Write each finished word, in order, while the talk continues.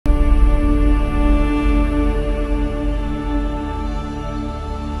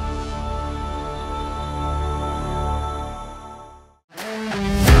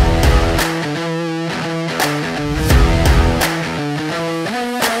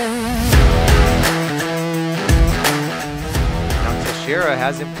Teixeira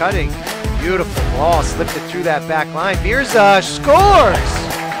has him cutting. Beautiful ball, slipped it through that back line. Mirza scores!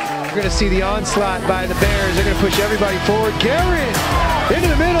 We're going to see the onslaught by the Bears. They're going to push everybody forward. Garrett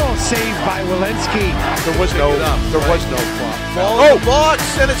into the middle, saved by Walensky. There was no flop. Oh, the box,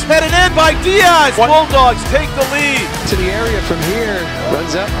 and it's headed in by Diaz. Bulldogs take the lead. To the area from here,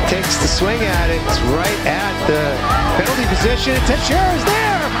 runs up, takes the swing at it. It's right at the penalty position. Teixeira's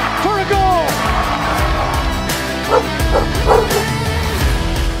there for a goal.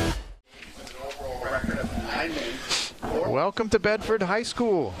 Welcome to Bedford High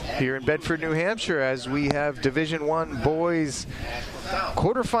School here in Bedford, New Hampshire, as we have Division I boys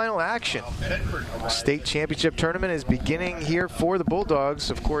quarterfinal action. State championship tournament is beginning here for the Bulldogs.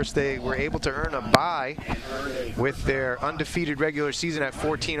 Of course, they were able to earn a bye with their undefeated regular season at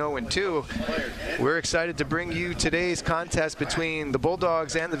 14-0-2. We're excited to bring you today's contest between the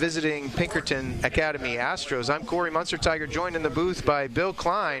Bulldogs and the visiting Pinkerton Academy Astros. I'm Corey Munster-Tiger, joined in the booth by Bill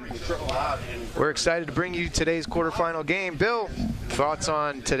Klein. We're excited to bring you today's quarterfinal game. Bill, thoughts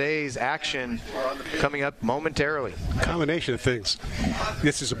on today's action coming up momentarily? Combination of things.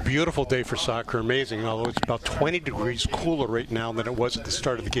 This is a beautiful day for soccer, amazing, although it's about 20 degrees cooler right now than it was at the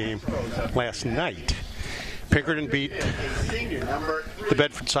start of the game last night. Pinkerton beat the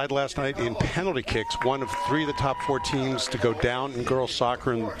Bedford side last night in penalty kicks, one of three of the top four teams to go down in girls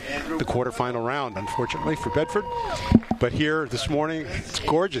soccer in the quarterfinal round, unfortunately for Bedford. But here this morning, it's a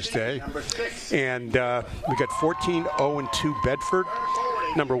gorgeous day, and we got 14-0-2 Bedford,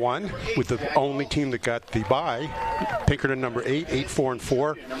 number one, with the only team that got the bye. Pinkerton, number 8,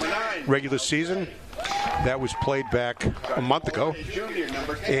 8-4-4, regular season. That was played back a month ago,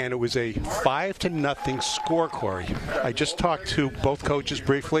 and it was a 5-0 score, Corey. I just talked to both coaches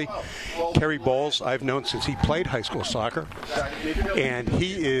briefly. Kerry Bowles, I've known since he played high school soccer, and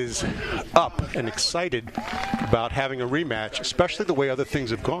he is up and excited about having a rematch, especially the way other things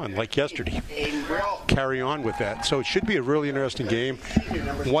have gone, like yesterday. Carry on with that. So it should be a really interesting game.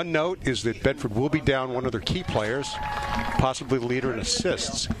 One note is that Bedford will be down one of their key players, possibly the leader in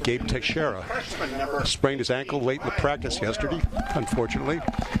assists, Gabe Teixeira. Sprained his ankle late in the practice yesterday, unfortunately.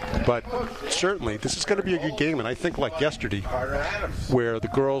 But certainly, this is going to be a good game, and I think like yesterday, where the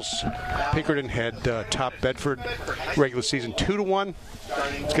girls, Pinkerton had topped Bedford regular season 2-1.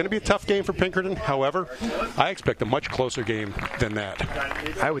 It's going to be a tough game for Pinkerton. However, I expect a much closer game than that.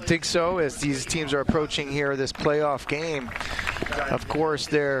 I would think so, as these teams are approaching here this playoff game. Of course,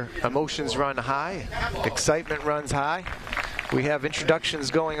 their emotions run high, excitement runs high. We have introductions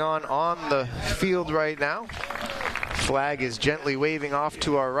going on the field right now. Flag is gently waving off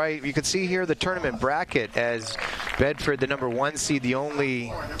to our right. You can see here the tournament bracket as Bedford, the number 1 seed, the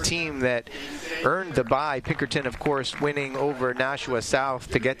only team that earned the bye. Pinkerton, of course, winning over Nashua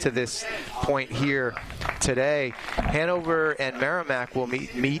South to get to this point here today. Hanover and Merrimack will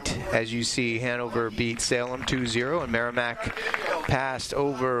meet. As you see, Hanover beat Salem 2-0, and Merrimack passed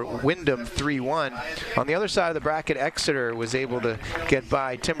over Wyndham 3-1. On the other side of the bracket, Exeter was able to get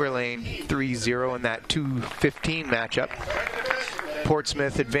by Timberlane 3-0 in that 2-15 matchup.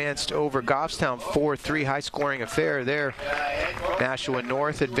 Portsmouth advanced over Goffstown 4-3, high-scoring affair there. Nashua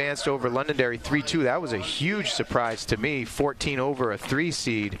North advanced over Londonderry 3-2. That was a huge surprise to me, 14 over a 3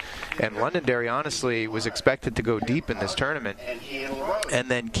 seed. And Londonderry, honestly, was expected to go deep in this tournament. And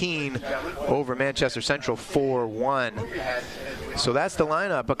then Keene over Manchester Central 4-1. So that's the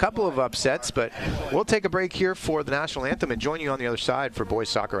lineup. A couple of upsets, but we'll take a break here for the national anthem and join you on the other side for boys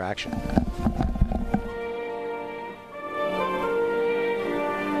soccer action.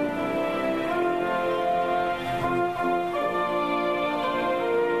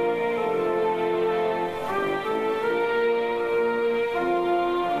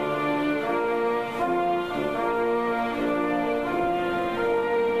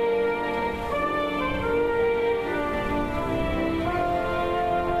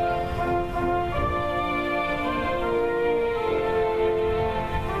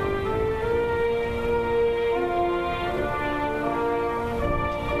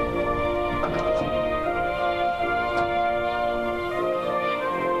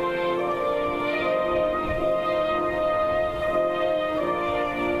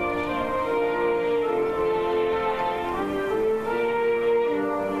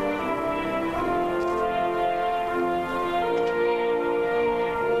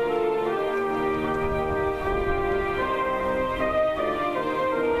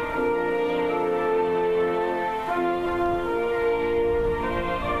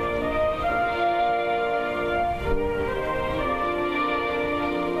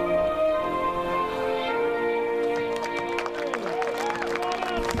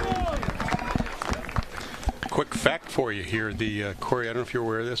 Quick fact for you here. Corey, I don't know if you're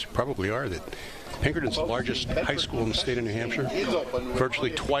aware of this. You probably are, that Pinkerton's the largest high school in the state of New Hampshire. Virtually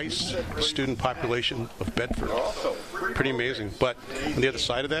twice the student population of Bedford. Pretty amazing. But on the other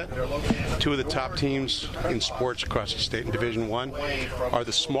side of that, two of the top teams in sports across the state in Division I are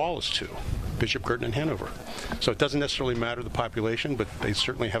the smallest two, Bishop Curtin and Hanover. So it doesn't necessarily matter the population, but they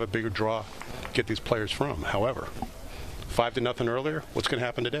certainly have a bigger draw to get these players from. However, 5-0 earlier, what's going to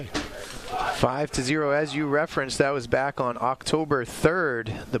happen today? 5-0, as you referenced. That was back on October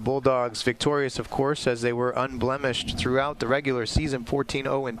 3rd. The Bulldogs victorious, of course, as they were unblemished throughout the regular season,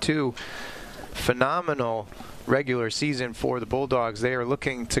 14-0-2. Phenomenal regular season for the Bulldogs. They are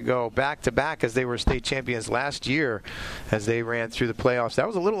looking to go back-to-back as they were state champions last year as they ran through the playoffs. That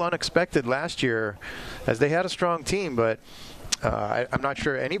was a little unexpected last year as they had a strong team, but I'm not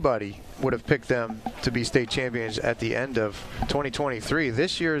sure anybody would have picked them to be state champions at the end of 2023.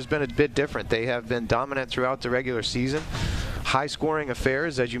 This year has been a bit different. They have been dominant throughout the regular season. High-scoring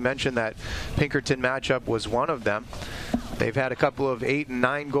affairs, as you mentioned, that Pinkerton matchup was one of them. They've had a couple of 8- and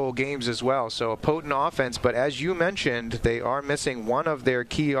 9-goal games as well, so a potent offense. But as you mentioned, they are missing one of their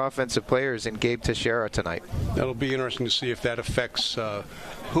key offensive players in Gabe Teixeira tonight. That'll be interesting to see if that affects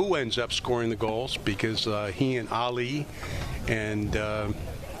who ends up scoring the goals, because he and Ali and a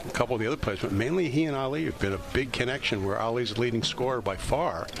couple of the other players, but mainly he and Ali have been a big connection, where Ali's the leading scorer by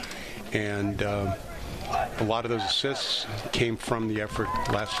far. And a lot of those assists came from the effort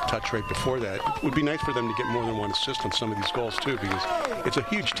last touch right before that. It would be nice for them to get more than one assist on some of these goals too, because it's a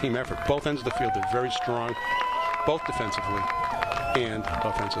huge team effort. Both ends of the field, they're very strong, both defensively and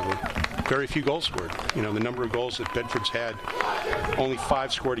offensively. Very few goals scored. You know, the number of goals that Bedford's had, only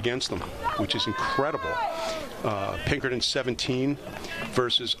 5 scored against them, which is incredible. Pinkerton 17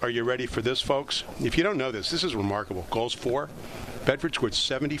 versus, are you ready for this, folks? If you don't know this, this is remarkable. Goals 4. Bedford scored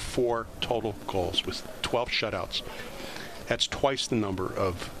 74 total goals with 12 shutouts. That's twice the number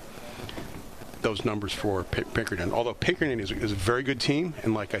of those numbers for Pinkerton. Although Pinkerton is a very good team,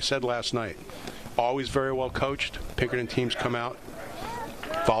 and like I said last night, always very well coached. Pinkerton teams come out.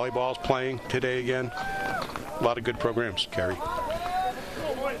 Volleyball's playing today again. A lot of good programs, Kerry.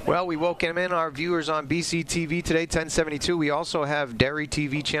 Well, we welcome in our viewers on BCTV today, 1072. We also have Derry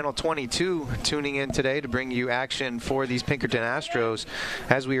TV Channel 22 tuning in today to bring you action for these Pinkerton Astros.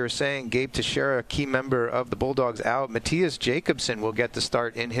 As we were saying, Gabe Teixeira, key member of the Bulldogs, out. Matthias Jacobson will get the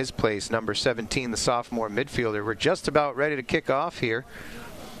start in his place, number 17, the sophomore midfielder. We're just about ready to kick off here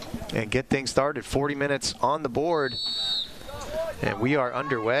and get things started. 40 minutes on the board, and we are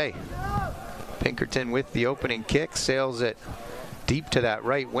underway. Pinkerton with the opening kick, sails it deep to that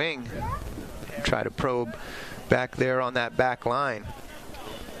right wing. Try to probe back there on that back line.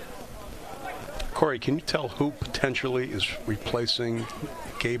 Corey, can you tell who potentially is replacing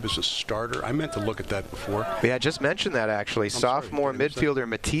Gabe as a starter? I meant to look at that before. Yeah, I just mentioned that actually. Sophomore midfielder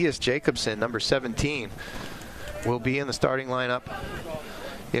Matthias Jacobson, number 17, will be in the starting lineup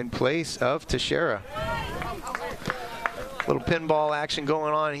in place of Teixeira. Little pinball action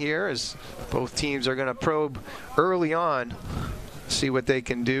going on here as both teams are going to probe early on, see what they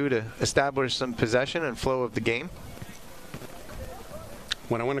can do to establish some possession and flow of the game.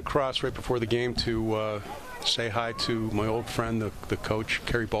 When I went across right before the game to say hi to my old friend, the coach,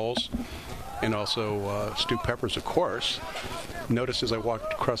 Kerry Bowles, and also Stu Peppers, of course, noticed as I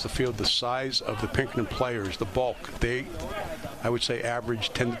walked across the field the size of the Pinkerton players, the bulk. They, I would say,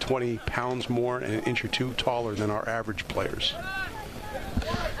 average 10 to 20 pounds more and an inch or two taller than our average players.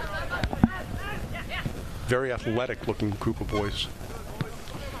 Very athletic-looking group of boys.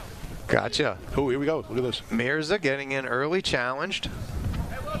 Gotcha. Oh, here we go. Look at this. Mirza getting in early, challenged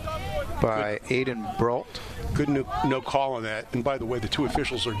by Aiden Brolt. Good no call on that. And by the way, the two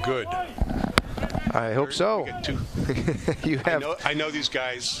officials are good. I hope so. You have. I know these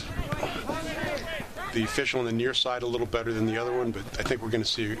guys. The official on the near side a little better than the other one, but I think we're going to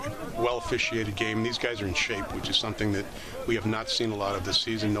see a well-officiated game. These guys are in shape, which is something that we have not seen a lot of this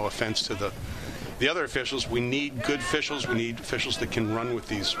season. No offense to the other officials. We need good officials. We need officials that can run with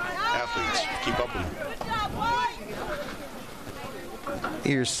these athletes, keep up with them.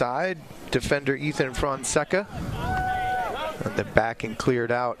 Ear side, defender Ethan Fonseca. And the back and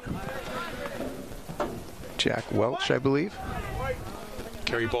cleared out. Jack Welch, I believe.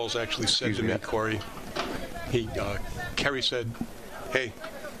 Kerry Bowles actually said to me, Corey, Kerry said, hey,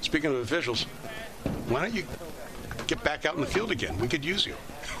 speaking of officials, why don't you get back out in the field again? We could use you.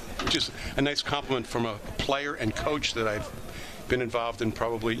 Which is a nice compliment from a player and coach that I've been involved in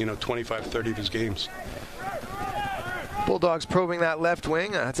probably, 25, 30 of his games. Bulldogs probing that left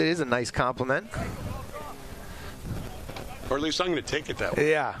wing. It is a nice compliment. Or at least I'm going to take it that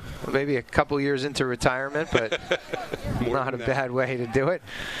way. Yeah, maybe a couple years into retirement, but not a bad way to do it.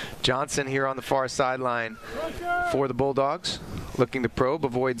 Johnson here on the far sideline for the Bulldogs, looking to probe,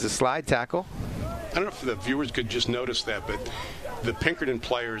 avoids a slide tackle. I don't know if the viewers could just notice that, but the Pinkerton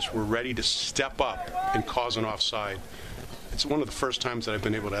players were ready to step up and cause an offside. It's one of the first times that I've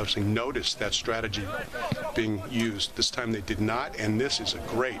been able to actually notice that strategy being used. This time they did not, and this is a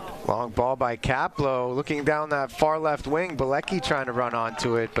great. Long ball by Kaplow, looking down that far left wing. Bilecki trying to run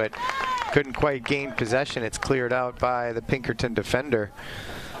onto it, but couldn't quite gain possession. It's cleared out by the Pinkerton defender.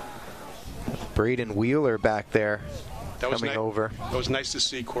 Braden Wheeler back there coming over. That was nice to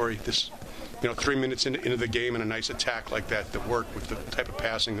see, Corey. This, 3 minutes into the game and a nice attack like that worked with the type of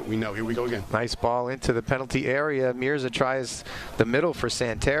passing that we know. Here we go again. Nice ball into the penalty area. Mirza tries the middle for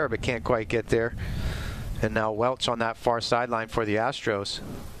Santerre, but can't quite get there. And now Welch on that far sideline for the Astros.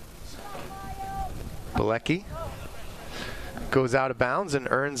 Bilecki goes out of bounds and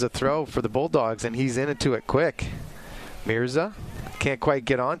earns a throw for the Bulldogs, and he's into it quick. Mirza can't quite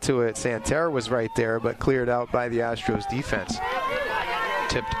get onto it. Santerre was right there, but cleared out by the Astros defense.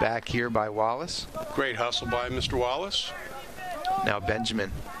 Tipped back here by Wallace. Great hustle by Mr. Wallace. Now Benjamin.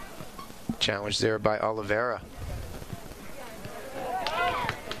 Challenged there by Oliveira.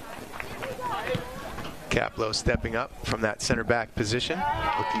 Kaplow stepping up from that center back position.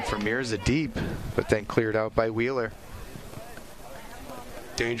 Looking for Mirza deep, but then cleared out by Wheeler.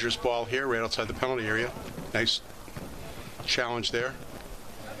 Dangerous ball here right outside the penalty area. Nice challenge there.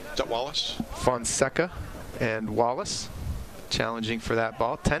 Is that Wallace? Fonseca and Wallace challenging for that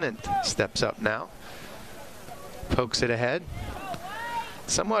ball. Tennant steps up now. Pokes it ahead.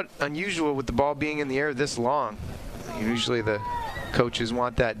 Somewhat unusual with the ball being in the air this long. Usually the coaches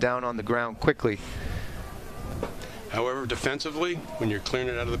want that down on the ground quickly. However, defensively, when you're clearing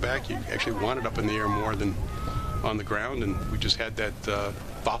it out of the back, you actually want it up in the air more than on the ground, and we just had that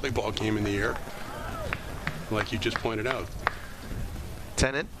volleyball game in the air, like you just pointed out.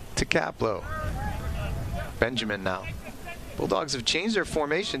 Tennant to Kaplow. Benjamin now. Bulldogs have changed their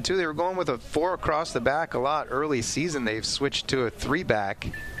formation too. They were going with a 4 across the back a lot early season. They've switched to a 3-back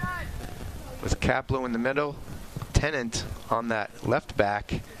with Kaplow in the middle, Tennant on that left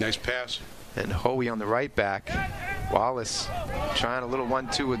back. Nice pass. And Hoey on the right back. Wallace trying a little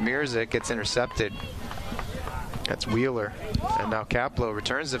 1-2 with Mirza, gets intercepted. That's Wheeler. And now Kaplow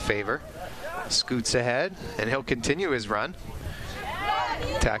returns the favor. Scoots ahead, and he'll continue his run.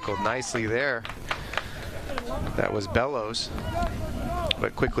 Tackled nicely there. That was Bellows,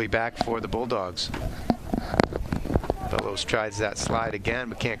 but quickly back for the Bulldogs. Bellows tries that slide again,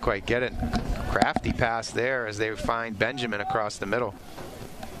 but can't quite get it. Crafty pass there as they find Benjamin across the middle.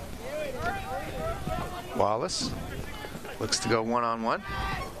 Wallace looks to go one-on-one.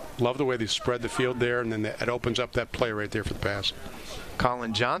 Love the way they spread the field there, and then it opens up that play right there for the pass.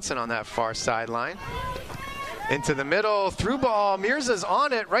 Colin Johnson on that far sideline. Into the middle, through ball. Mirza's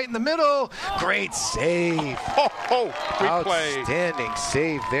on it, right in the middle. Great save. Outstanding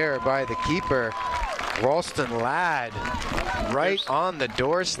save there by the keeper, Ralston Ladd, right on the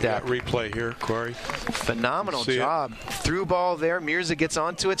doorstep. Replay here, Corey. Phenomenal job. Through ball there. Mirza gets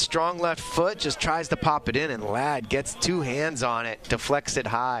onto it. Strong left foot, just tries to pop it in, and Ladd gets 2 hands on it, deflects it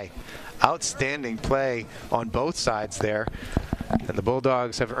high. Outstanding play on both sides there. And the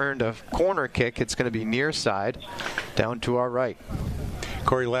Bulldogs have earned a corner kick. It's going to be near side, down to our right.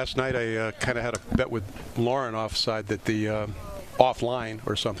 Corey, last night I kind of had a bet with Lauren offside that the offline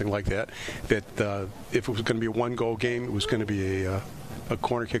or something like that, that if it was going to be a 1-goal game, it was going to be a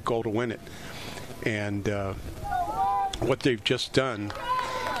corner kick goal to win it. And what they've just done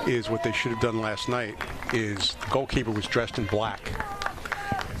is what they should have done last night is the goalkeeper was dressed in black.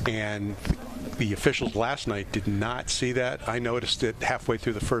 And the officials last night did not see that. I noticed it halfway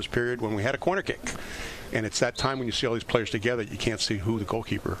through the first period when we had a corner kick. And it's that time when you see all these players together, you can't see who the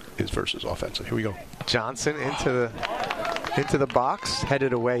goalkeeper is versus offensive. Here we go. Johnson into the box,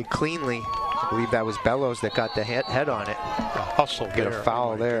 headed away cleanly. I believe that was Bellows that got the head on it. A hustle Get a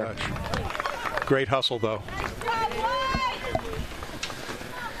foul there. Gosh. Great hustle, though.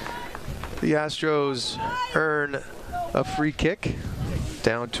 The Astros earn a free kick.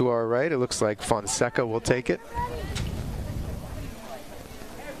 Down to our right, it looks like Fonseca will take it.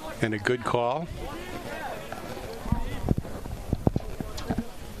 And a good call.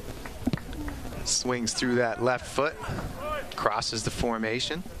 Swings through that left foot, crosses the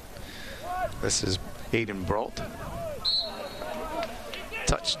formation. This is Aiden Brolt.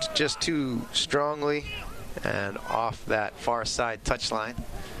 Touched just too strongly and off that far side touchline.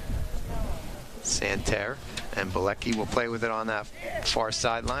 Santerre and Bilecki will play with it on that far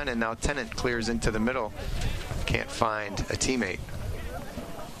sideline, and now Tennant clears into the middle. Can't find a teammate.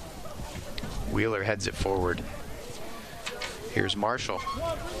 Wheeler heads it forward. Here's Marshall.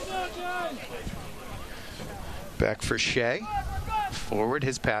 Back for Shea. Forward,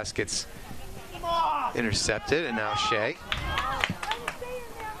 his pass gets intercepted, and now Shea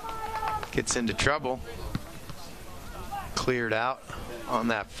gets into trouble. Cleared out on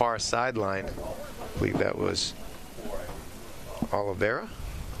that far sideline. I believe that was Oliveira.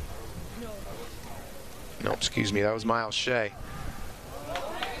 No, excuse me, that was Miles Shea.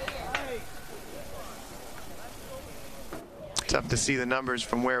 Tough to see the numbers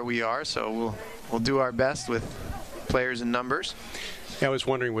from where we are, so we'll do our best with players and numbers. Yeah, I was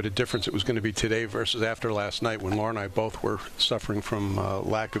wondering what a difference it was going to be today versus after last night when Laura and I both were suffering from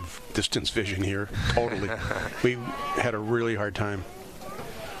lack of distance vision here. Totally. We had a really hard time.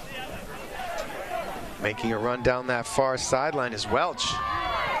 Making a run down that far sideline is Welch.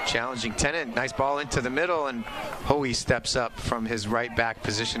 Challenging Tennant. Nice ball into the middle, and Hoey steps up from his right back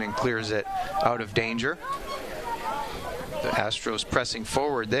position and clears it out of danger. The Astros pressing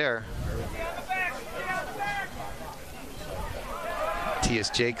forward there.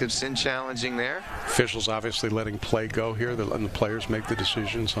 T.S. Jacobson challenging there. Officials obviously letting play go here. They're letting the players make the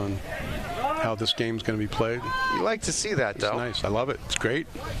decisions on how this game's going to be played. You like to see that, though. It's nice. I love it. It's great.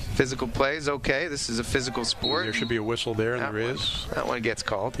 Physical play is okay. This is a physical sport. There should be a whistle there, and there is. That one gets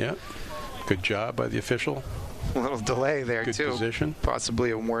called. Yeah. Good job by the official. A little delay there, Good too. Good position.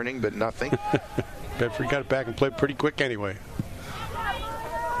 Possibly a warning, but nothing. Bedford got it back and played pretty quick anyway.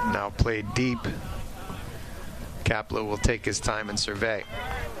 Now played deep. Kapla will take his time and survey.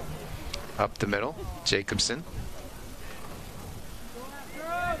 Up the middle, Jacobson.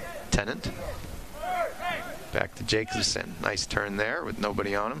 Tennant. Back to Jacobson. Nice turn there with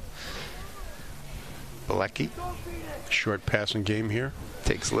nobody on him. Bilecki. Short passing game here.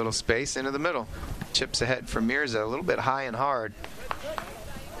 Takes a little space into the middle. Chips ahead for Mirza, a little bit high and hard.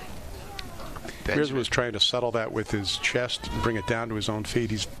 Mirza was trying to settle that with his chest and bring it down to his own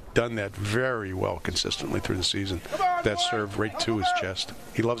feet. He's done that very well consistently through the season. That serve right to his chest.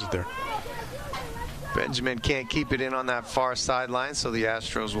 He loves it there. Benjamin can't keep it in on that far sideline, so the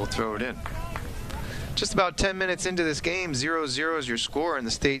Astros will throw it in. Just about 10 minutes into this game, 0-0 is your score in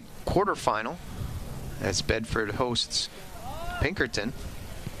the state quarterfinal as Bedford hosts Pinkerton.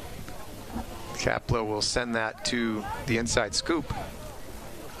 Kapla will send that to the inside scoop.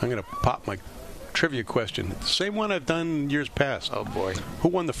 I'm going to pop my trivia question. The same one I've done years past. Oh, boy. Who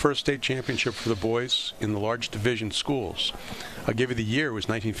won the first state championship for the boys in the large division schools? I'll give you the year. It was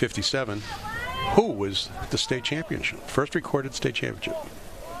 1957. Who was the state championship? First recorded state championship.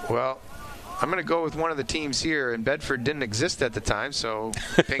 Well, I'm going to go with one of the teams here, and Bedford didn't exist at the time, so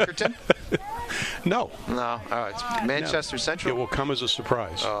Pinkerton? No. No. Oh, it's Manchester Central? It will come as a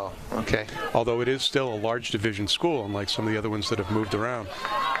surprise. Oh, okay. Although it is still a large division school, unlike some of the other ones that have moved around.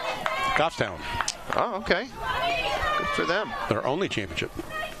 Goffstown. Oh, okay. Good for them. Their only championship.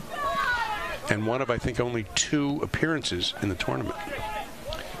 And one of, I think, only 2 appearances in the tournament.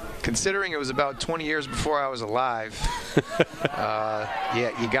 Considering it was about 20 years before I was alive,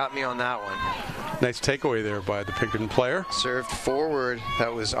 yeah, you got me on that one. Nice takeaway there by the Pinkerton player. Served forward.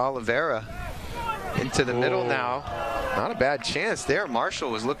 That was Oliveira. Into the middle now. Not a bad chance there. Marshall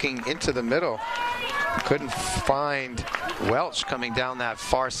was looking into the middle. Couldn't find Welch coming down that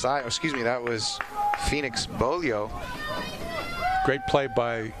far side. Oh, excuse me, that was Phoenix Bolio. Great play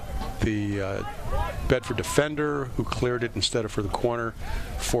by the Bedford defender who cleared it instead of for the corner,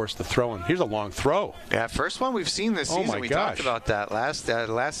 forced the throw in. Here's a long throw. Yeah, first one we've seen this season. Oh my we gosh. talked about that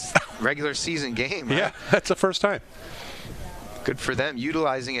last regular season game. Right? Yeah, that's the first time. Good for them,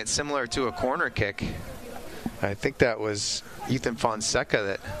 utilizing it similar to a corner kick. I think that was Ethan Fonseca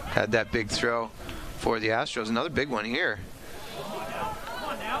that had that big throw for the Astros. Another big one here.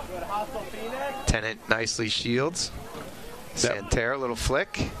 Tennant nicely shields. Santerre, little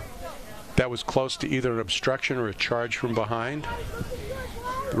flick. That was close to either an obstruction or a charge from behind.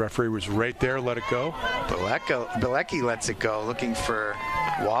 The referee was right there, let it go. Bilecki lets it go, looking for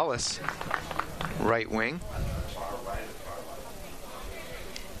Wallace, right wing.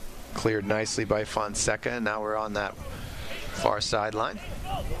 Cleared nicely by Fonseca, and now we're on that far sideline.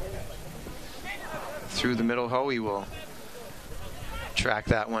 Through the middle, Hoey will track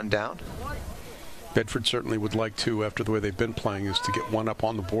that one down. Bedford certainly would like to, after the way they've been playing, is to get one up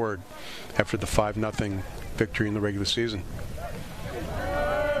on the board after the 5-0 victory in the regular season.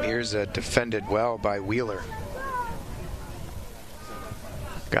 Here's defended well by Wheeler.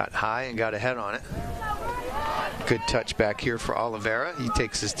 Got high and got ahead on it. Good touch back here for Oliveira. He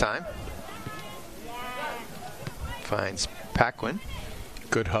takes his time. Finds Paquin.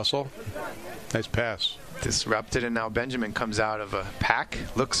 Good hustle. Nice pass. disrupted, and now Benjamin comes out of a pack,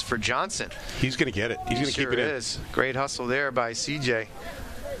 looks for Johnson. He's going to get it. He's going to keep it in. Is. Great hustle there by CJ.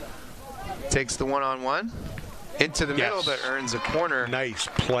 Takes the one-on-one into the middle, but earns a corner. Nice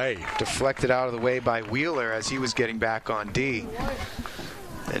play. Deflected out of the way by Wheeler as he was getting back on D.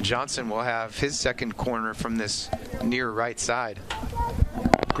 And Johnson will have his second corner from this near right side.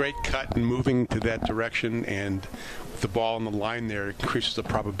 Great cut and moving to that direction, and the ball on the line there increases the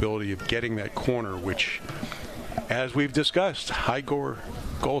probability of getting that corner, which, as we've discussed, high goal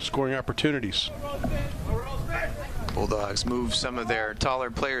scoring opportunities. Bulldogs move some of their taller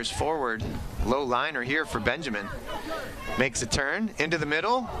players forward. Low liner here for Benjamin. Makes a turn into the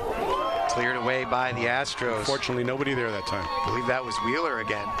middle. Cleared away by the Astros. Fortunately, nobody there that time. I believe that was Wheeler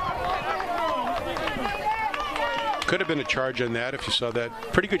again. Could have been a charge on that if you saw that.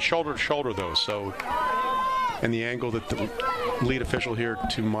 Pretty good shoulder to shoulder, though. So, and the angle that the lead official here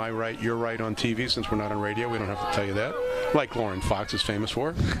to my right, your right on TV, since we're not on radio, we don't have to tell you that. Like Lauren Fox is famous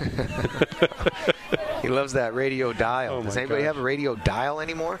for. He loves that radio dial. Oh, Does anybody have a radio dial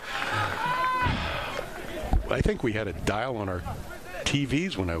anymore? I think we had a dial on our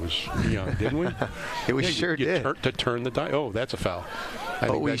TVs when I was young, didn't we? We sure did. To turn the dial. Oh, that's a foul. I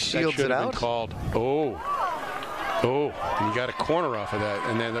think we shields it out. Been called. And you got a corner off of that,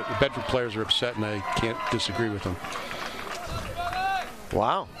 and then the Bedford players are upset, and I can't disagree with them.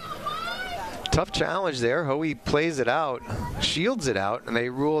 Wow. Tough challenge there. Hoey plays it out, shields it out, and they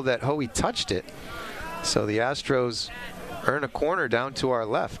rule that Hoey touched it. So the Astros earn a corner down to our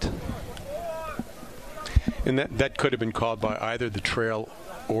left. And that could have been called by either the trail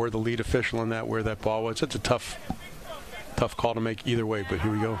or the lead official on that, where that ball was. It's a tough call to make either way, but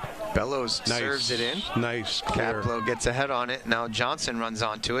here we go. Bellows serves it in. Nice. Clear. Caplow gets ahead on it. Now Johnson runs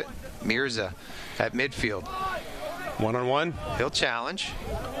onto it. Mirza at midfield. One-on-one. He'll challenge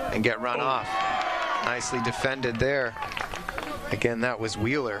and get run off. Nicely defended there. Again, that was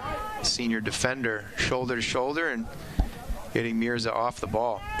Wheeler, senior defender, shoulder to shoulder, and getting Mirza off the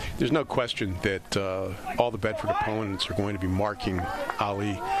ball. There's no question that all the Bedford opponents are going to be marking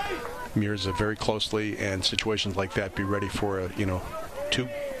Ali Mirza very closely, and situations like that, be ready for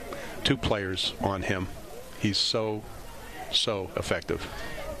two players on him. He's so effective.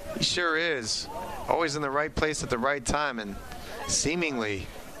 He sure is. Always in the right place at the right time, and seemingly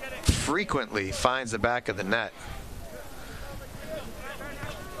frequently finds the back of the net.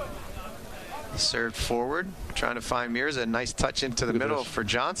 Served forward, trying to find Mirza. Nice touch into the middle for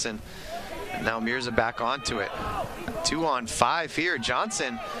Johnson. And now Mirza back onto it. 2-on-5 here.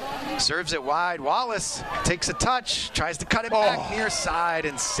 Johnson serves it wide. Wallace takes a touch, tries to cut it back near side,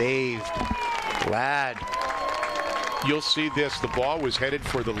 and saved. Ladd. You'll see this. The ball was headed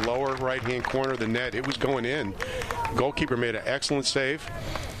for the lower right-hand corner of the net. It was going in. Goalkeeper made an excellent save.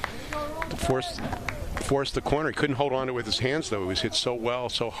 Forced the corner. He couldn't hold on to it with his hands, though. It was hit so well,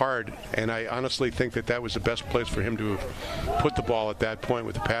 so hard, and I honestly think that was the best place for him to have put the ball at that point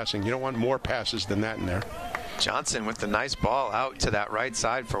with the passing. You don't want more passes than that in there. Johnson with the nice ball out to that right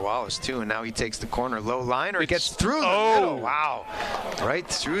side for Wallace, too, and now he takes the corner. Low liner, gets through the middle. Wow. Right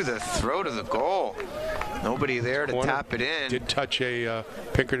through the throat of the goal. Nobody there to tap it in. Did touch a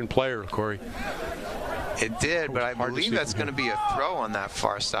Pinkerton player, Corey. It did, but I believe that's going to be a throw on that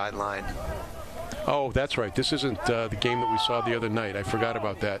far sideline. Oh, that's right. This isn't the game that we saw the other night. I forgot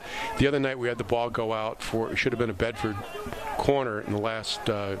about that. The other night we had the ball go out for, it should have been a Bedford corner in the last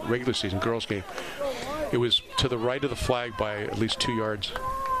regular season girls game. It was to the right of the flag by at least 2 yards,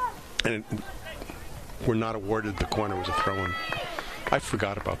 and we're not awarded the corner. It was a throw-in. I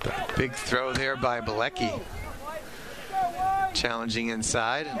forgot about that. Big throw there by Bilecki. Challenging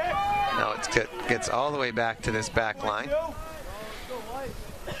inside. Now it gets all the way back to this back line.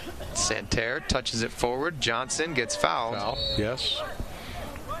 Santerre touches it forward. Johnson gets fouled. Foul. Yes.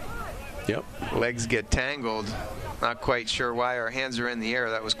 Yep. Legs get tangled. Not quite sure why our hands are in the air.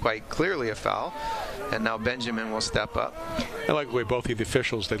 That was quite clearly a foul. And now Benjamin will step up. I like the way both of the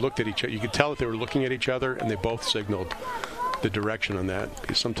officials, they looked at each other. You could tell that they were looking at each other, and they both signaled the direction on that.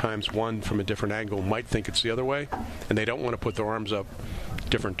 Because sometimes one from a different angle might think it's the other way, and they don't want to put their arms up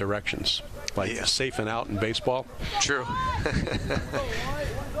different directions. Like safe and out in baseball. True.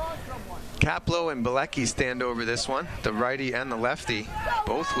 Caplow and Bilecki stand over this one, the righty and the lefty,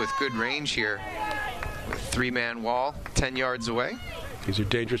 both with good range here. Three-man wall, 10 yards away. These are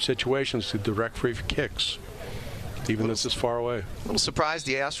dangerous situations to direct free kicks, even this is far away. A little surprised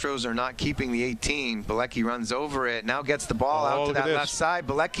the Astros are not keeping the 18. Bilecki runs over it, now gets the ball out to that left side.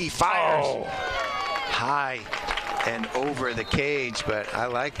 Bilecki fires high and over the cage, but I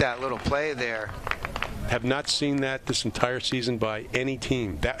like that little play there. Have not seen that this entire season by any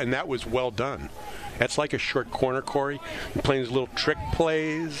team. That was well done. That's like a short corner, Corey. You're playing these little trick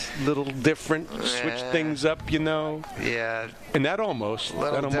plays, little different, switch things up, you know. Yeah. And that almost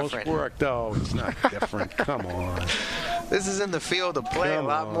different. worked. Oh, it's not different. Come on. This is in the field of play. Come a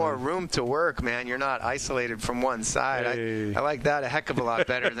lot on. more room to work, man. You're not isolated from one side. Hey. I like that a heck of a lot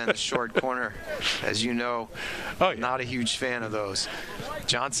better than the short corner, as you know. Oh, yeah. Not a huge fan of those.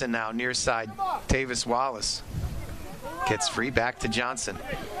 Johnson now near side. Tavis Wallace gets free back to Johnson.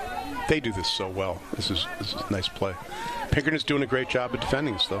 They do this so well. This is a nice play. Pinkerton's doing a great job of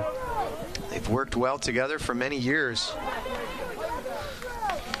defending us, though. They've worked well together for many years.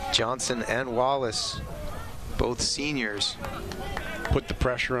 Johnson and Wallace, both seniors. Put the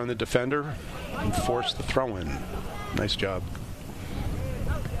pressure on the defender and force the throw in. Nice job.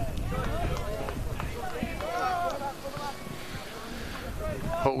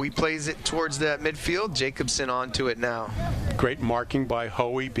 Hoey plays it towards that midfield. Jacobson onto it now. Great marking by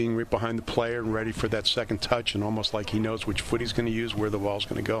Hoey, being right behind the player and ready for that second touch, and almost like he knows which foot he's going to use, where the ball's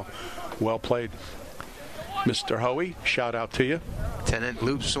going to go. Well played. Mr. Hoey, shout out to you. Tennant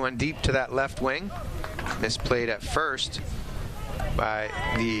loops one deep to that left wing. Misplayed at first by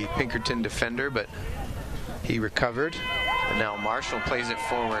the Pinkerton defender, but he recovered. And now Marshall plays it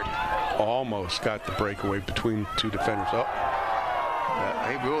forward. Almost got the breakaway between two defenders. Oh,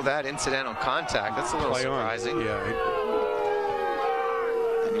 They rule that incidental contact. That's a little play on. surprising. Yeah.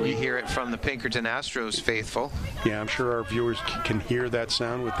 We hear it from the Pinkerton Astros faithful. Yeah, I'm sure our viewers can hear that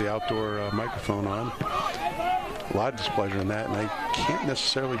sound with the outdoor microphone on. A lot of displeasure in that, and I can't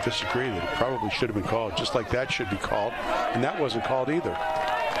necessarily disagree that it probably should have been called, just like that should be called, and that wasn't called either.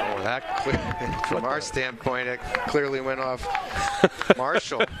 Oh, that from our standpoint, it clearly went off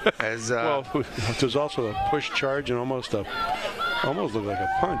Marshall. As well, there's also a push charge and almost looked like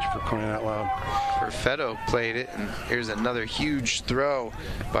a punch, for crying out loud. Perfetto played it, and here's another huge throw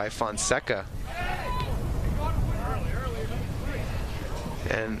by Fonseca.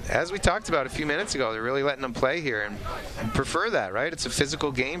 And as we talked about a few minutes ago, they're really letting them play here and prefer that, right? It's a physical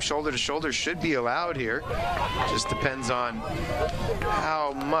game. Shoulder to shoulder should be allowed here. Just depends on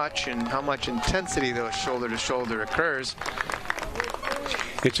how much intensity those shoulder to shoulder occurs.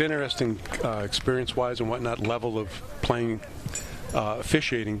 It's interesting experience-wise and whatnot, level of playing,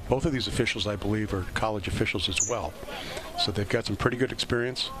 officiating. Both of these officials, I believe, are college officials as well. So they've got some pretty good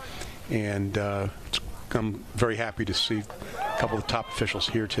experience, and I'm very happy to see a couple of the top officials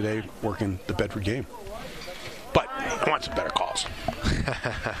here today working the Bedford game. But I want some better calls.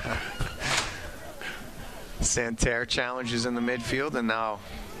 Santerre challenges in the midfield, and now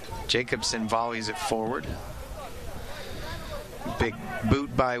Jacobson volleys it forward. Big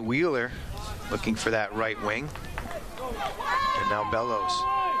boot by Wheeler, looking for that right wing. And now Bellows.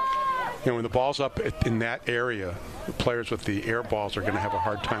 You know, when the ball's up in that area, the players with the air balls are going to have a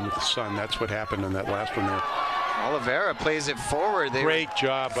hard time with the sun. That's what happened in that last one there. Oliveira plays it forward. Great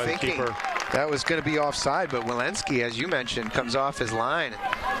job by the keeper. That was going to be offside, but Walensky, as you mentioned, comes off his line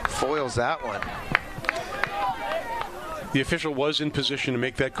and foils that one. The official was in position to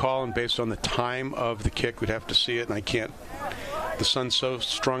make that call, and based on the time of the kick, we'd have to see it, and I can't. The sun's so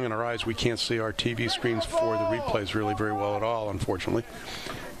strong in our eyes, we can't see our TV screens for the replays really very well at all, unfortunately.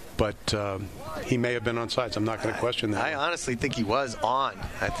 But he may have been on sides. I'm not going to question that. I honestly think he was on.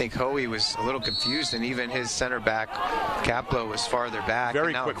 I think Hoey was a little confused, and even his center back, Kaplow, was farther back.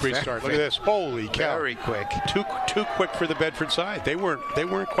 Very quick restart. Look at this. Holy cow. Very quick. Too quick for the Bedford side. They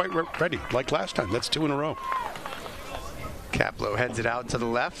weren't quite ready, like last time. That's 2 in a row. Kaplow heads it out to the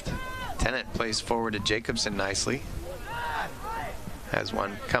left. Tennant plays forward to Jacobson nicely. Has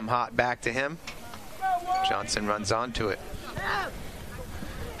one come hot back to him. Johnson runs onto it.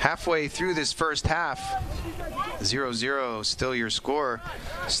 Halfway through this first half, 0-0 still your score.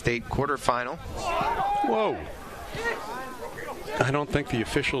 State quarterfinal. Whoa. I don't think the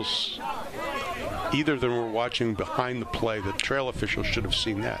officials, either of them were watching behind the play. The trail officials should have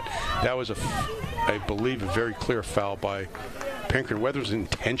seen that. That was, I believe, a very clear foul by Pinkerton. Whether it was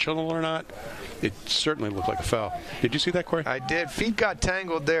intentional or not, it certainly looked like a foul. Did you see that, Corey? I did. Feet got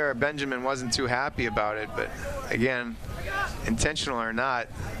tangled there. Benjamin wasn't too happy about it, but again, intentional or not,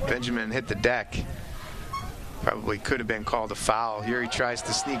 Benjamin hit the deck. Probably could have been called a foul. Here he tries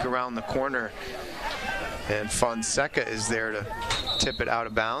to sneak around the corner, and Fonseca is there to tip it out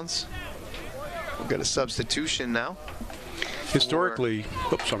of bounds. We'll get a substitution now. Historically,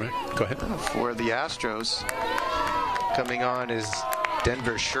 oops, sorry, go ahead. For the Astros, coming on is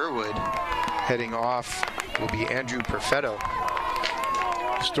Denver Sherwood. Heading off will be Andrew Perfetto.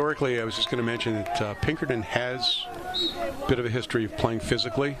 Historically, I was just going to mention that Pinkerton has a bit of a history of playing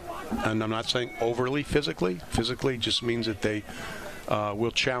physically, and I'm not saying overly physically. Physically just means that they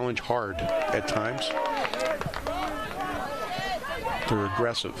will challenge hard at times. They're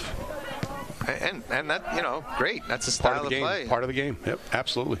aggressive. And that, you know, great. That's a style of play. Part of the game. Yep,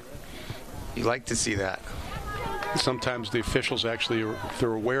 absolutely. You like to see that. Sometimes the officials actually, if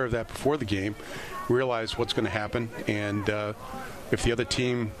they're aware of that before the game, realize what's going to happen, and if the other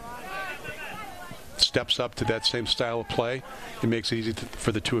team steps up to that same style of play, it makes it easy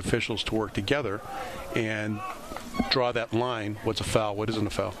for the two officials to work together and draw that line. What's a foul? What isn't a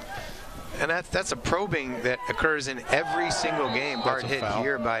foul? And that's a probing that occurs in every single game. Hard hit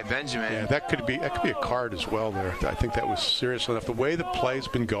here by Benjamin. Yeah, that could be a card as well there. I think that was serious enough. The way the play's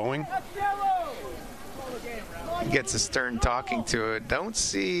been going. Gets a stern talking to it. Don't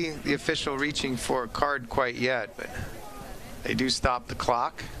see the official reaching for a card quite yet, but they do stop the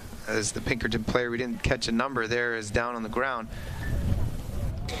clock as the Pinkerton player, we didn't catch a number there, is down on the ground.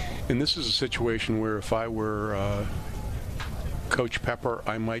 And this is a situation where if I were Coach Pepper,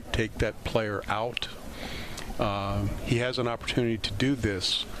 I might take that player out. He has an opportunity to do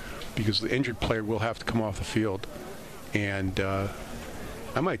this because the injured player will have to come off the field, and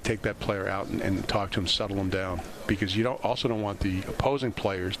I might take that player out and talk to him, settle him down, because you also don't want the opposing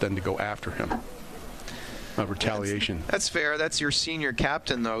players then to go after him. Retaliation. That's fair. That's your senior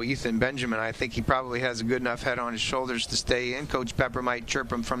captain, though, Ethan Benjamin. I think he probably has a good enough head on his shoulders to stay in. Coach Pepper might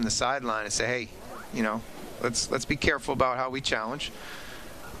chirp him from the sideline and say, hey, you know, let's be careful about how we challenge.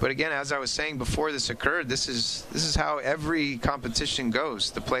 But again, as I was saying before this occurred, this is how every competition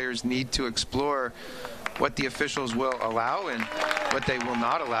goes. The players need to explore what the officials will allow and what they will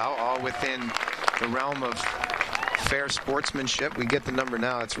not allow, all within the realm of fair sportsmanship. We get the number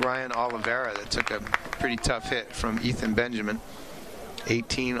now. It's Ryan Oliveira that took a pretty tough hit from Ethan Benjamin.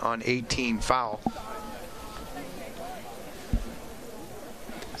 18 on 18 foul.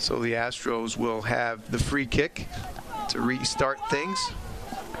 So the Astros will have the free kick to restart things.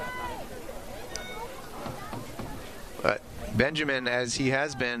 But Benjamin, as he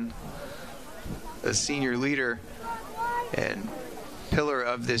has been a senior leader and pillar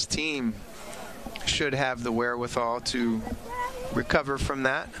of this team, should have the wherewithal to recover from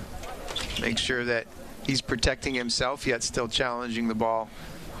that, make sure that he's protecting himself yet still challenging the ball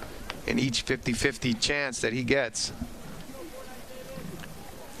in each 50-50 chance that he gets.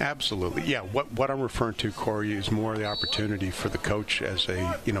 Absolutely. Yeah, what I'm referring to, Corey, is more the opportunity for the coach as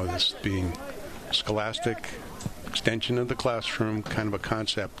a, you know, this being scholastic extension of the classroom kind of a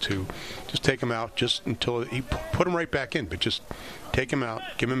concept, to just take him out just until he put him right back in, but just take him out,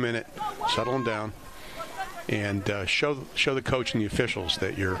 give him a minute, settle him down, and show the coach and the officials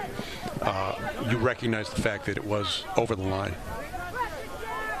that you recognize the fact that it was over the line.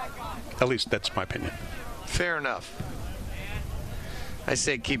 At least that's my opinion. Fair enough. I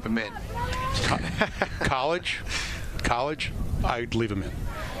say keep him in. College, I'd leave him in.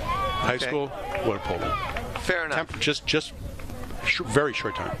 High school, would have pulled him. Fair enough. Just very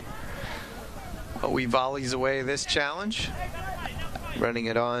short time. We volleys away this challenge. Running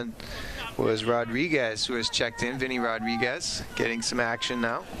it on was Rodriguez, who has checked in. Vinny Rodriguez getting some action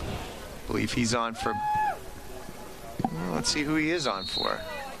now. I believe he's on for, well, let's see who he is on for.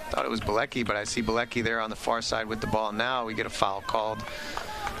 Thought it was Bilecki, but I see Bilecki there on the far side with the ball now. We get a foul called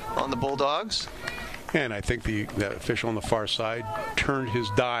on the Bulldogs. And I think the official on the far side turned his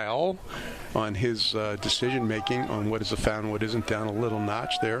dial on his decision-making on what is a foul and what isn't down a little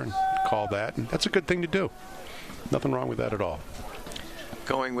notch there and call that. And that's a good thing to do. Nothing wrong with that at all.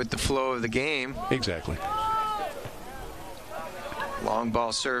 Going with the flow of the game. Exactly. Long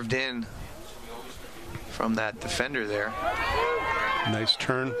ball served in from that defender there. Nice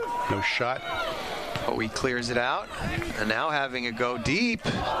turn, no shot. Oh, he clears it out. And now having a go deep.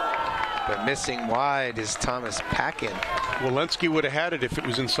 But missing wide is Thomas Packin. Walensky would have had it if it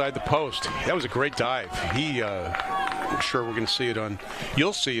was inside the post. That was a great dive. I'm sure we're going to see it on,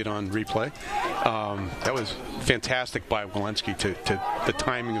 you'll see it on replay. That was fantastic by Walensky to the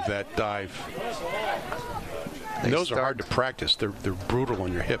timing of that dive. And those are hard to practice. They're brutal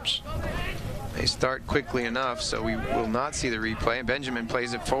on your hips. They start quickly enough, so we will not see the replay. Benjamin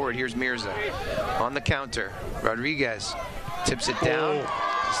plays it forward. Here's Mirza on the counter. Rodriguez tips it down.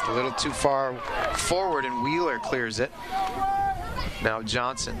 Just a little too far forward, and Wheeler clears it. Now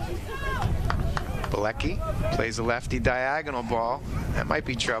Johnson. Bilecki plays a lefty diagonal ball. That might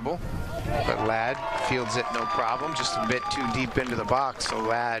be trouble, but Ladd fields it no problem. Just a bit too deep into the box, so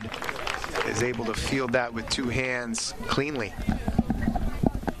Ladd is able to field that with two hands cleanly.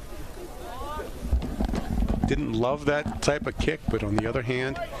 Didn't love that type of kick, but on the other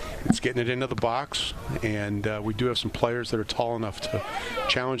hand, it's getting it into the box, and we do have some players that are tall enough to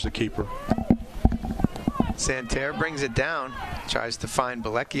challenge the keeper. Santerre brings it down, tries to find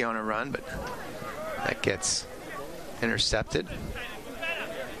Bilecki on a run, but that gets intercepted.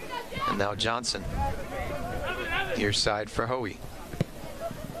 And now Johnson, near side for Hoey.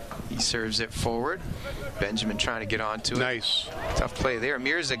 He serves it forward. Benjamin trying to get onto it. Nice. Tough play there.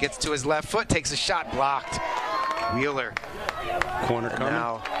 Mirza gets to his left foot, takes a shot, blocked. Wheeler. Corner coming.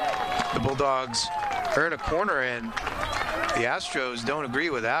 Now the Bulldogs earn a corner, and the Astros don't agree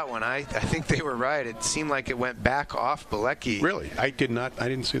with that one. I think they were right. It seemed like it went back off Bilecki. Really? I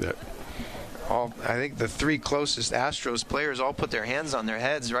didn't see that. I think the three closest Astros players all put their hands on their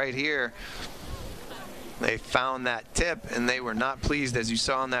heads right here. They found that tip, and they were not pleased, as you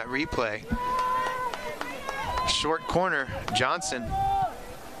saw in that replay. Short corner, Johnson.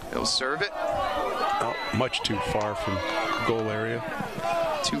 He'll serve it. Oh, much too far from goal area.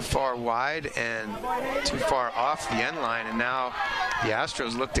 Too far wide and too far off the end line, and now the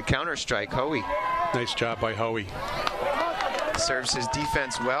Astros look to counter-strike Hoey. Nice job by Hoey. Serves his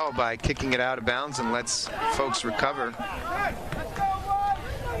defense well by kicking it out of bounds and lets folks recover.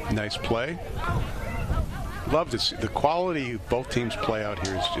 Nice play. Love to see the quality both teams play out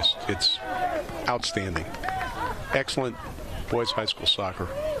here is it's outstanding. Excellent boys high school soccer.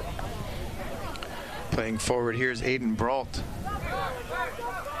 Playing forward, here's Aiden Brault.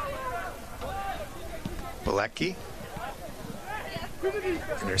 Bilecki.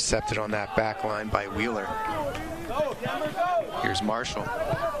 Intercepted on that back line by Wheeler. Here's Marshall.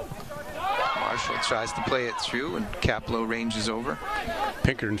 Marshall tries to play it through, and Caplow ranges over.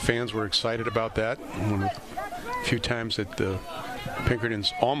 Pinkerton fans were excited about that. One of the few times that the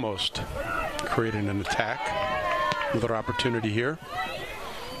Pinkertons almost created an attack. Another opportunity here.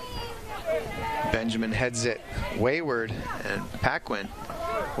 Benjamin heads it wayward, and Paquin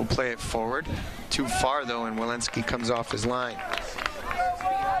will play it forward. Too far, though, and Walensky comes off his line.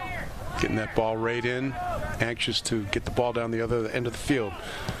 Getting that ball right in, anxious to get the ball down the other end of the field.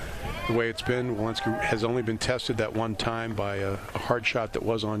 The way it's been, Walensky has only been tested that one time by a hard shot that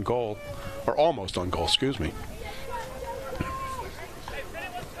was on goal, or almost on goal, excuse me.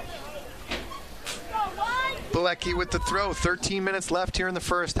 Bilecki with the throw. 13 minutes left here in the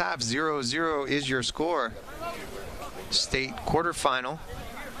first half. 0-0 is your score. State quarterfinal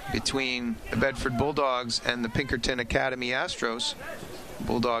between the Bedford Bulldogs and the Pinkerton Academy Astros.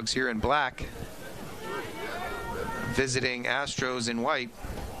 Bulldogs here in black, visiting Astros in white.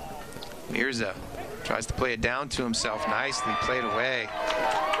 Mirza tries to play it down to himself. Nicely played away.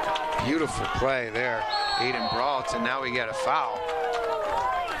 Beautiful play there. Aiden Brault, and now we get a foul.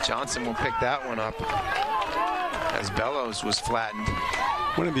 Johnson will pick that one up as Bellows was flattened.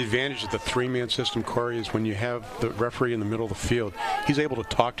 One of the advantages of the three-man system, Corey, is when you have the referee in the middle of the field, he's able to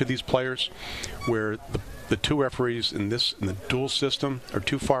talk to these players, where the two referees in the dual system are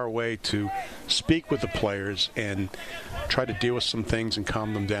too far away to speak with the players and try to deal with some things and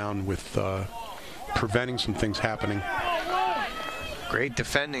calm them down with preventing some things happening. Great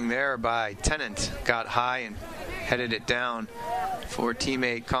defending there by Tennant. Got high and headed it down for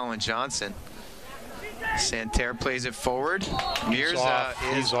teammate Colin Johnson. Santerre plays it forward. Mirza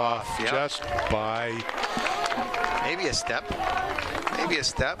is off. Yep. Just by maybe a step. Maybe a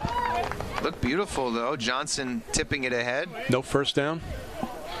step. Looked beautiful, though. Johnson tipping it ahead. No first down?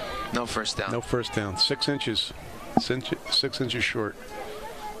 No first down. No first down. 6 inches. 6 inches short.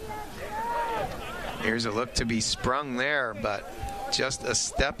 Here's a look to be sprung there, but just a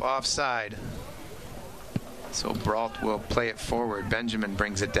step offside. So Brault will play it forward. Benjamin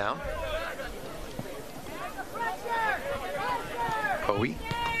brings it down. Hoey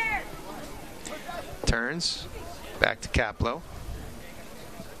turns back to Caplow.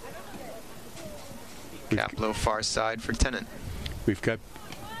 Caplow far side for Tennant. We've got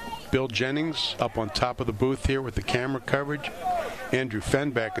Bill Jennings up on top of the booth here with the camera coverage. Andrew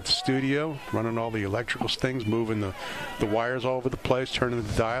Fenn back at the studio, running all the electrical things, moving the wires all over the place, turning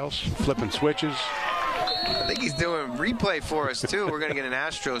the dials, flipping switches. I think he's doing replay for us, too. We're going to get an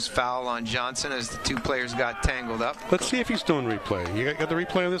Astros foul on Johnson as the two players got tangled up. Let's see if he's doing replay. You got the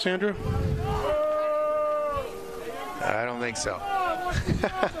replay on this, Andrew? I don't think so.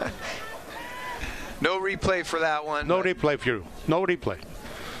 No replay for that one. No replay for you. No replay.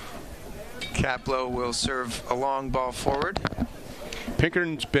 Caplow will serve a long ball forward.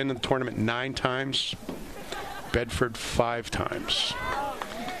 Pinkerton's been in the tournament 9 times. Bedford 5 times.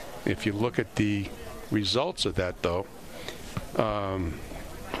 If you look at the results of that, though,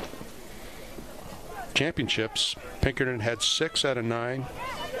 championships, Pinkerton had 6 out of 9,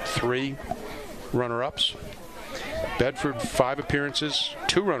 3 runner-ups. Bedford, 5 appearances,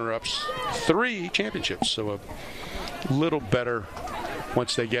 2 runner-ups, 3 championships. So a little better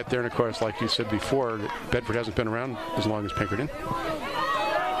once they get there. And, of course, like you said before, Bedford hasn't been around as long as Pinkerton.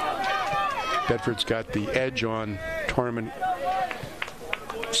 Bedford's got the edge on tournament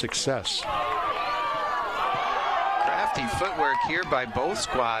success. Crafty footwork here by both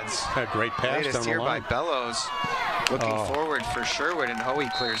squads. A great pass Latest down the here line. by Bellows. Looking forward for Sherwood, and Hoey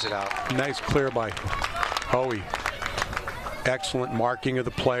clears it out. Nice clear by Hoey. Excellent marking of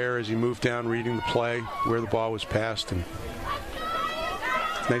the player as he moved down, reading the play, where the ball was passed. And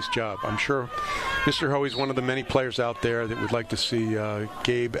nice job. I'm sure Mr. Hoey's one of the many players out there that would like to see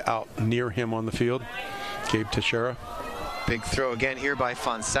Gabe out near him on the field. Gabe Teixeira. Big throw again here by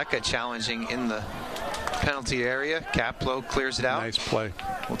Fonseca, challenging in the penalty area. Caplow clears it out. Nice play.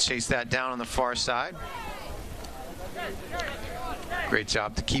 We'll chase that down on the far side. Great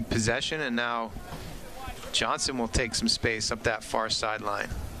job to keep possession, and now Johnson will take some space up that far sideline.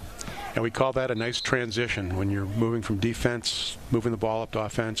 And we call that a nice transition when you're moving from defense, moving the ball up to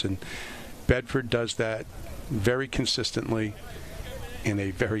offense. And Bedford does that very consistently in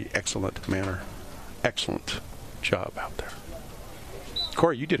a very excellent manner. Excellent job out there.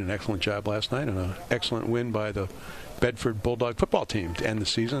 Corey, you did an excellent job last night and an excellent win by the Bedford Bulldog football team to end the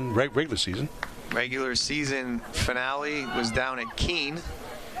season, regular season. Regular season finale was down at Keene.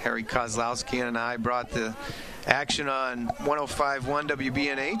 Harry Kozlowski and I brought the action on 105.1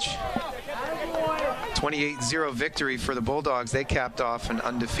 WBNH. 28-0 victory for the Bulldogs. They capped off an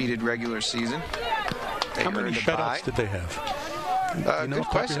undefeated regular season. How many shutouts did they have? Good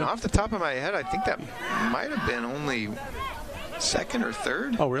question. Off the top of my head, I think that might have been only second or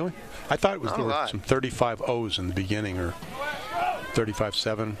third. Oh, really? I thought it was Not a lot. some 35-0s in the beginning, or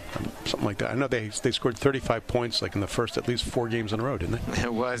 35-7, something like that. I know they scored 35 points like in the first at least 4 games in a row, didn't they?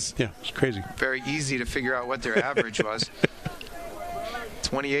 It was. Yeah, it's crazy. Very easy to figure out what their average was.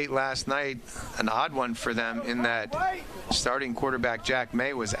 28 last night, an odd one for them in that starting quarterback Jack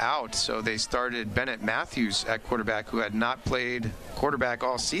May was out, so they started Bennett Matthews at quarterback, who had not played quarterback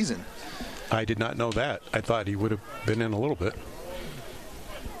all season. I did not know that. I thought he would have been in a little bit.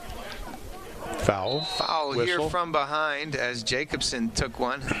 Foul Whistle here from behind as Jacobson took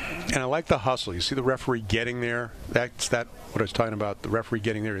one. And I like the hustle. You see the referee getting there. That's what I was talking about, the referee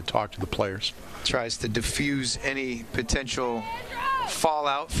getting there to talk to the players. Tries to diffuse any potential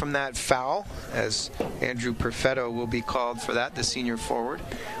fallout from that foul, as Andrew Perfetto will be called for that, the senior forward.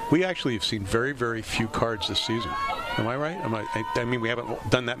 We actually have seen very, very few cards this season. Am I right? I mean, we haven't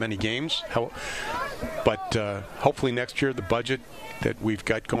done that many games. But hopefully next year, the budget that we've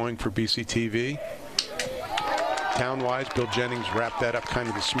got going for BCTV, town-wise, Bill Jennings wrapped that up kind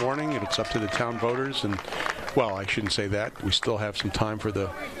of this morning, and it's up to the town voters. And, well, I shouldn't say that. We still have some time for the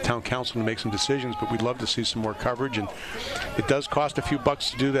town council to make some decisions, but we'd love to see some more coverage. And it does cost a few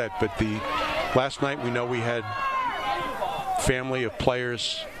bucks to do that. But last night, we know we had family of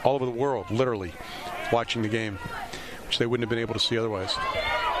players all over the world, literally, watching the game, which they wouldn't have been able to see otherwise.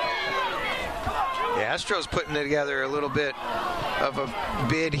 The Astros putting together a little bit of a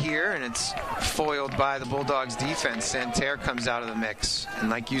bid here, and it's foiled by the Bulldogs defense. Santerre comes out of the mix, and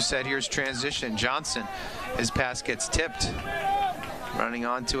like you said, here's transition. Johnson, his pass gets tipped, running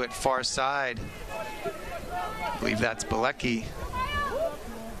onto it far side. I believe that's Bilecki.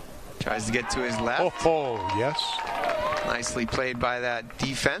 Tries to get to his left. Oh, yes. Nicely played by that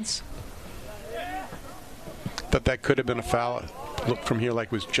defense. But that could have been a foul. Look from here like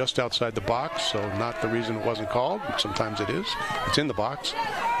it was just outside the box, so not the reason it wasn't called. Sometimes it is. It's in the box.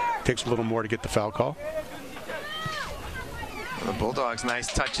 Takes a little more to get the foul call. The Bulldogs,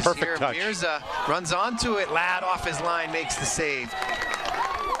 nice touches Perfect here. touch. Mirza runs onto it. Ladd off his line, makes the save.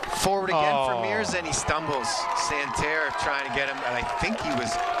 Forward again for Mirza, and he stumbles. Santerre trying to get him, and I think he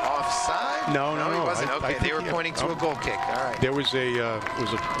was offside. No, he wasn't. I Okay, they were pointing to a goal kick. All right. There was a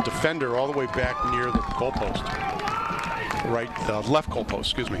defender all the way back near the goalpost. Right, left goalpost,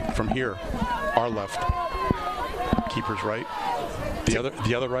 excuse me, from here, our left. Keeper's right.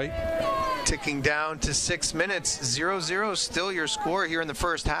 The other right. Ticking down to 6 minutes. 0-0 still your score here in the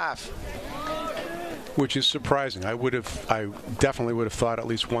first half. Which is surprising. I definitely would have thought at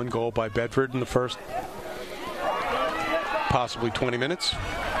least one goal by Bedford in the first possibly 20 minutes.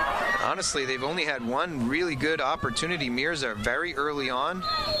 Honestly, they've only had one really good opportunity. Mirza very early on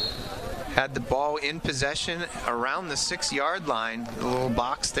had the ball in possession around the 6-yard line, the little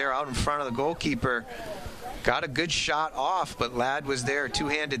box there out in front of the goalkeeper. Got a good shot off, but Ladd was there,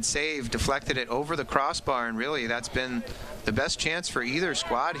 two-handed save, deflected it over the crossbar, and really that's been the best chance for either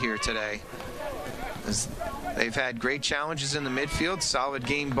squad here today. As They've had great challenges in the midfield, solid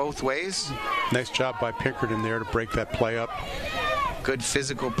game both ways. Nice job by Pinkerton there to break that play up. Good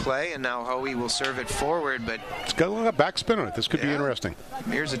physical play, and now Hoey will serve it forward, but It's got a little backspin on it. This could be interesting.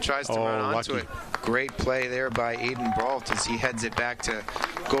 Mirza tries to run onto it. Great play there by Aiden Brault as he heads it back to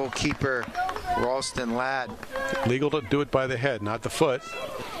goalkeeper Ralston Ladd. Legal to do it by the head, not the foot.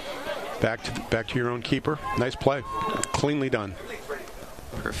 Back to your own keeper. Nice play. Cleanly done.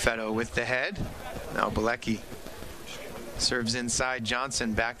 Perfetto with the head. Now Bilecki serves inside.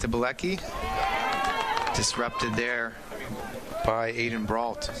 Johnson back to Bilecki. Disrupted there by Aiden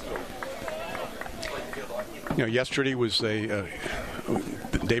Brault. You know, yesterday was a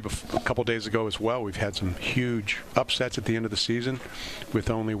couple days ago as well. We've had some huge upsets at the end of the season, with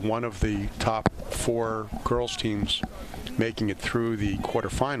only one of the top 4 girls teams making it through the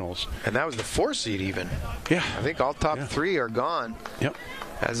quarterfinals. And that was the 4 seed even. Yeah. I think all top 3 are gone. Yep.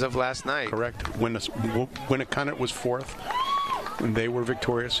 As of last night. Correct. When it kind of was 4th, and they were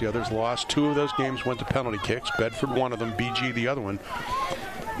victorious. The others lost. 2 of those games went to penalty kicks. Bedford one of them, BG the other one.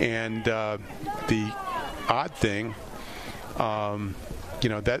 And the odd thing, you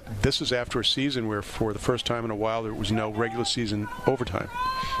know, that this is after a season where for the first time in a while there was no regular season overtime.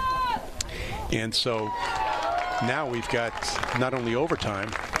 And so now we've got not only overtime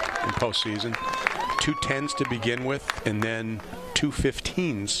in postseason, 2 10s to begin with, and then 2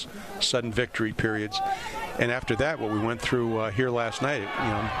 15s, sudden victory periods. And after that, what we went through here last night, you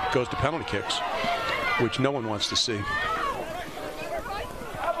know, goes to penalty kicks, which no one wants to see.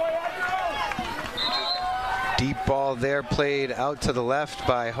 Deep ball there played out to the left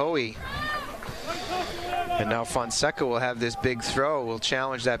by Hoey. And now Fonseca will have this big throw. Will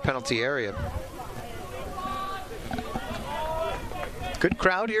challenge that penalty area. Good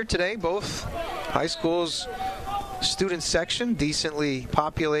crowd here today. Both high schools student section decently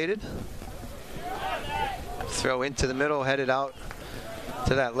populated. Throw into the middle, headed out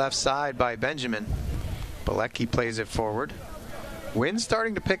to that left side by Benjamin. Bilecki plays it forward. Wind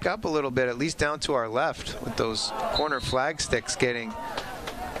starting to pick up a little bit, at least down to our left, with those corner flag sticks getting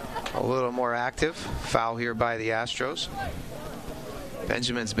a little more active. Foul here by the Astros.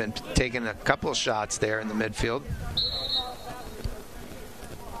 Benjamin's been taking a couple of shots there in the midfield.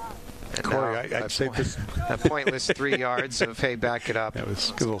 And Corey, I'd say this. A pointless 3 yards of, hey, back it up. That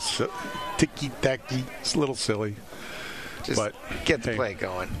was a little ticky-tacky. It's a little silly. Just but get the play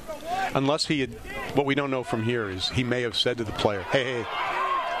going. Unless he had, what we don't know from here is he may have said to the player, hey,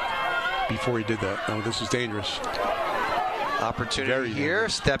 before he did that, oh, this is dangerous. Opportunity here,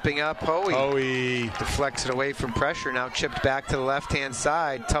 stepping up, Hoey. Hoey deflects it away from pressure, now chipped back to the left-hand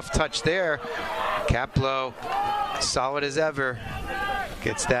side. Tough touch there. Caplow, solid as ever.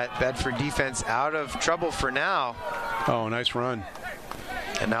 Gets that Bedford defense out of trouble for now. Oh, nice run.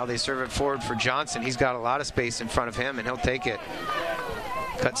 And now they serve it forward for Johnson. He's got a lot of space in front of him, and he'll take it.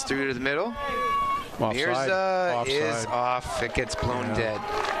 Cuts through to the middle. Mirza is off. It gets blown dead.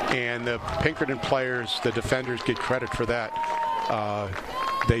 And the Pinkerton players, the defenders, get credit for that.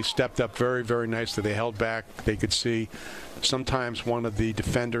 They stepped up very, very nicely. They held back. They could see sometimes one of the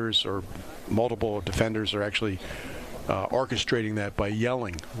defenders or multiple defenders are actually orchestrating that by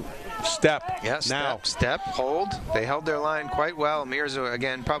yelling, step, now. Step, hold. They held their line quite well. Mirza,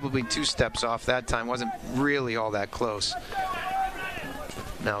 again, probably 2 steps off that time. Wasn't really all that close.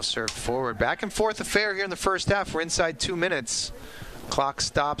 Now served forward. Back and forth affair here in the first half. We're inside 2 minutes. Clock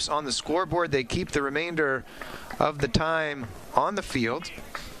stops on the scoreboard. They keep the remainder of the time on the field.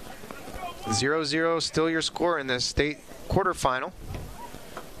 0-0 still your score in the state quarterfinal.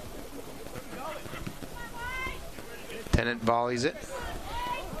 Tennant volleys it.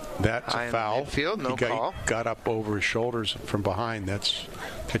 That's a foul. Midfield, no call. Got up over his shoulders from behind. That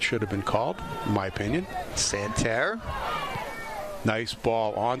should have been called, in my opinion. Santerre. Nice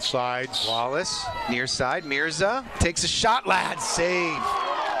ball, onsides. Wallace, near side. Mirza takes a shot. Ladd, save.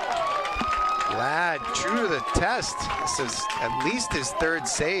 Ladd, true to the test. This is at least his 3rd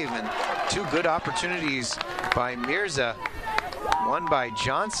save, and 2 good opportunities by Mirza. One by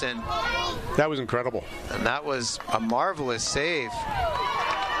Johnson. That was incredible. And that was a marvelous save.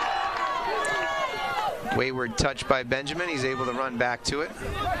 Wayward touch by Benjamin. He's able to run back to it.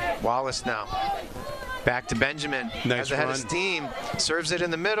 Wallace now. Back to Benjamin. Nice has a head of steam. Serves it in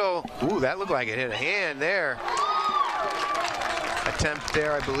the middle. Ooh, that looked like it hit a hand there. Attempt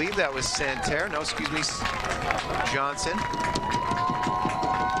there, I believe that was Santerre. No, excuse me, Johnson.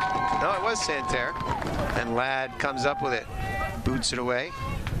 No, it was Santerre. And Ladd comes up with it. Boots it away.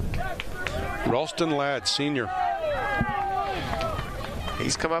 Ralston Ladd, senior.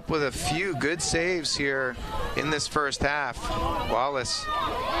 He's come up with a few good saves here in this first half. Wallace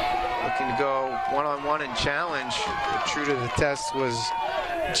looking to go one-on-one and challenge. True to the test was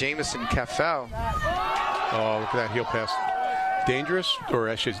Jamison Caffell. Oh, look at that heel pass. Dangerous, or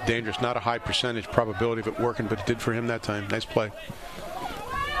actually it's dangerous, not a high percentage probability of it working, but it did for him that time. Nice play.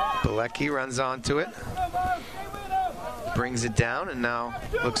 Bilecki runs onto it, brings it down, and now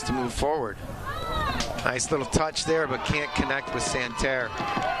looks to move forward. Nice little touch there, but can't connect with Santerre.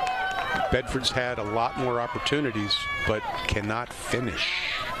 Bedford's had a lot more opportunities, but cannot finish.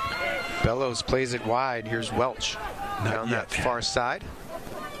 Bellows plays it wide. Here's Welch down that far side.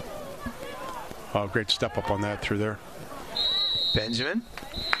 Oh, great step up on that through there. Benjamin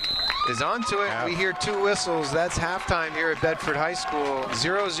is onto it. We hear 2 whistles. That's halftime here at Bedford High School.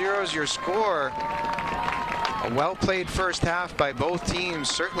 0-0 is your score. A well-played first half by both teams.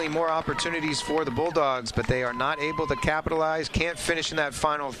 Certainly more opportunities for the Bulldogs, but they are not able to capitalize. Can't finish in that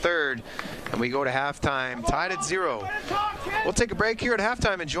final third. And we go to halftime, tied at 0. We'll take a break here at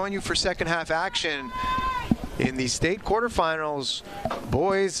halftime and join you for second half action in the state quarterfinals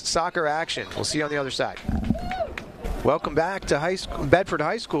boys soccer action. We'll see you on the other side. Welcome back to Bedford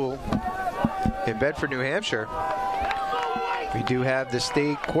High School in Bedford, New Hampshire. We do have the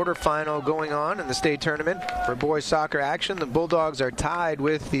state quarterfinal going on in the state tournament for boys soccer action. The Bulldogs are tied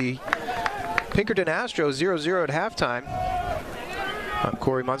with the Pinkerton Astros 0-0 at halftime. I'm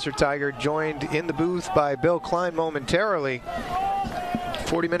Corey Munster-Tiger, joined in the booth by Bill Klein momentarily.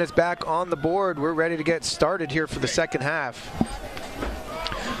 40 minutes back on the board. We're ready to get started here for the second half.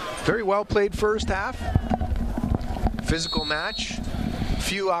 Very well played first half. Physical match.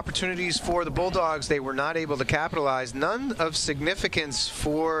 Few opportunities for the Bulldogs. They were not able to capitalize. None of significance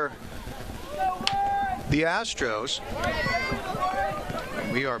for the Astros.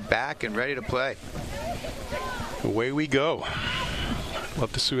 We are back and ready to play. Away we go.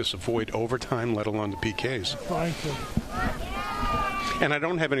 Love to see us avoid overtime, let alone the PKs. And I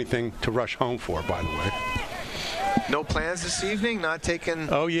don't have anything to rush home for, by the way. No plans this evening? Not taking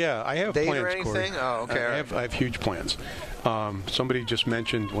Oh, yeah. I have plans, or anything? Corey. Oh, okay. I have huge plans. Somebody just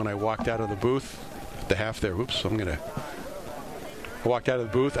mentioned when I walked out of the booth, the half there, I walked out of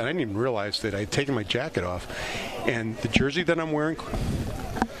the booth, and I didn't even realize that I had taken my jacket off. And the jersey that I'm wearing,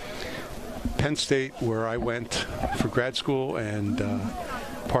 Penn State, where I went for grad school, and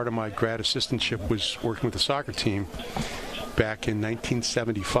part of my grad assistantship was working with the soccer team back in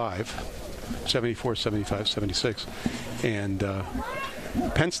 1975. 74, 75, 76. And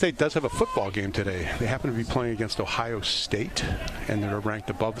Penn State does have a football game today. They happen to be playing against Ohio State, and they're ranked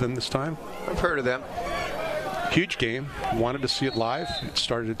above them this time. I've heard of them. Huge game. Wanted to see it live. It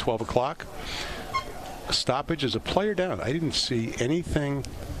started at 12 o'clock. A stoppage is a player down. I didn't see anything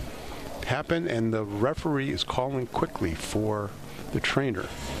happen, and the referee is calling quickly for the trainer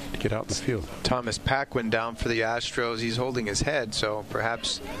to get out in the field. Thomas Paquin down for the Astros. He's holding his head, so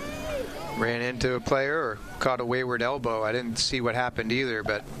perhaps ran into a player or caught a wayward elbow. I didn't see what happened either,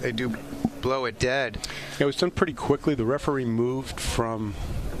 but they do blow it dead. It was done pretty quickly. The referee moved from,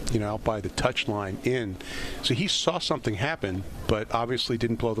 out by the touch line in. So he saw something happen, but obviously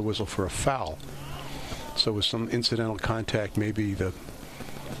didn't blow the whistle for a foul. So it was some incidental contact. Maybe the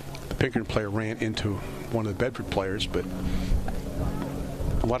Pinkerton player ran into one of the Bedford players, but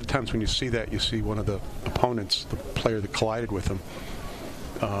a lot of times when you see that, you see one of the opponents, the player that collided with him,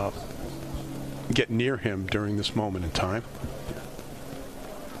 get near him during this moment in time.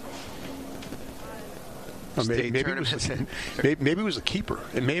 Maybe it was the keeper.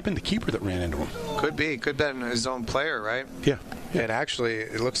 It may have been the keeper that ran into him. Could be. Could have been his own player, right? Yeah. And actually,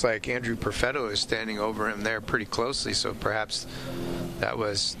 it looks like Andrew Perfetto is standing over him there pretty closely, so perhaps that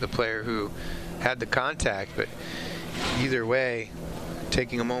was the player who had the contact. But either way,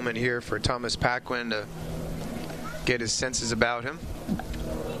 taking a moment here for Thomas Paquin to get his senses about him.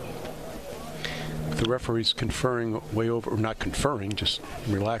 The referee's conferring way over, or not conferring, just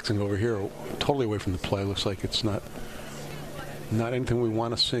relaxing over here, totally away from the play. Looks like it's not anything we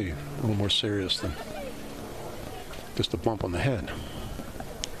want to see. A little more serious than just a bump on the head.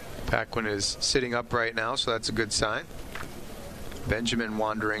 Paquin is sitting up right now, so that's a good sign. Benjamin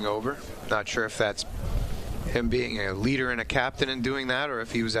wandering over. Not sure if that's him being a leader and a captain in doing that, or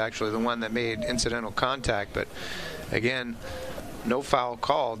if he was actually the one that made incidental contact. But again, no foul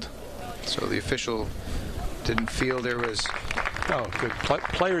called. So the official didn't feel there was... Oh, good.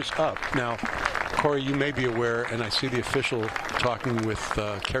 Players up. Now, Corey, you may be aware, and I see the official talking with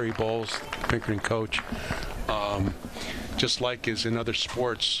Kerry Bowles, the Pinkerton coach. Just like as in other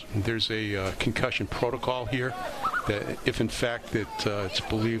sports, there's a concussion protocol here that if in fact that it's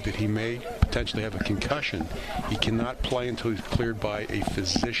believed that he may potentially have a concussion, he cannot play until he's cleared by a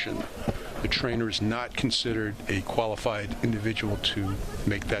physician. the trainer is not considered a qualified individual to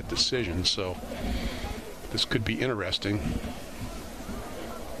make that decision. So this could be interesting.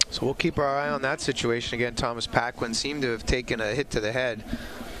 So we'll keep our eye on that situation. Again, Thomas Paquin seemed to have taken a hit to the head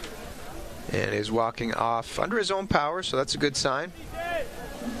and is walking off under his own power, so that's a good sign.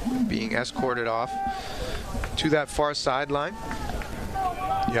 Being escorted off to that far sideline.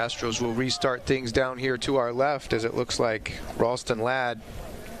 The Astros will restart things down here to our left, as it looks like Ralston Ladd,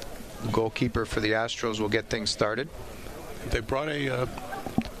 goalkeeper for the Astros, will get things started. They brought a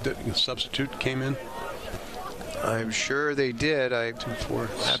substitute, came in. I'm sure they did. I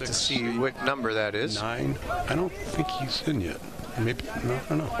have to see what number that is. 9. I don't think he's in yet. Maybe, no, I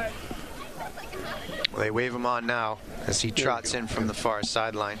don't know. Well, they wave him on now as he trots in from the far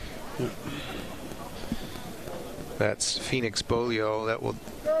sideline. Yeah. That's Phoenix Bolio that will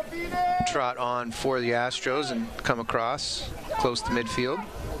trot on for the Astros and come across close to midfield.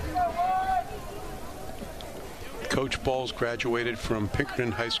 Coach Bowles graduated from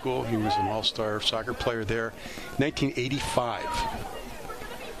Pinkerton High School. He was an all-star soccer player there, 1985.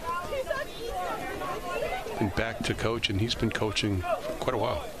 And back to coach, and he's been coaching for quite a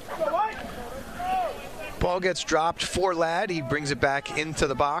while. Ball gets dropped for Ladd. He brings it back into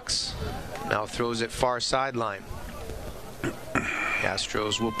the box. Now throws it far sideline. The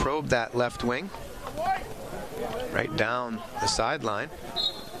Astros will probe that left wing. Right down the sideline.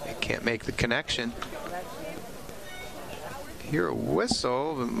 They can't make the connection. Hear a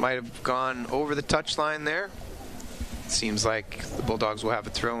whistle. It might have gone over the touchline there. It seems like the Bulldogs will have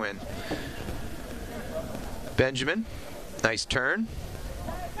a throw in. Benjamin, nice turn.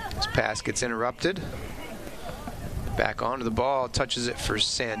 His pass gets interrupted. Back onto the ball, touches it for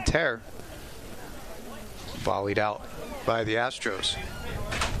Santerre. Volleyed out by the Astros.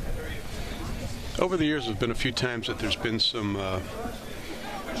 Over the years, there's been a few times that there's been some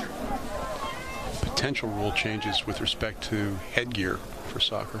potential rule changes with respect to headgear for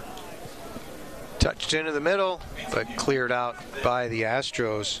soccer. Touched into the middle, but cleared out by the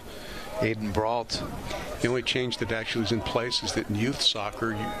Astros. Aiden Brault. The only change that actually is in place is that in youth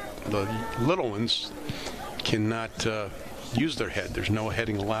soccer, the little ones cannot use their head. There's no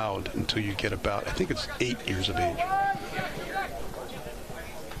heading allowed until you get about, I think it's 8 years of age.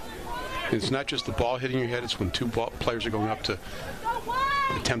 It's not just the ball hitting your head, it's when two players are going up to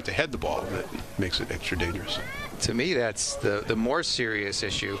attempt to head the ball that makes it extra dangerous. To me, that's the more serious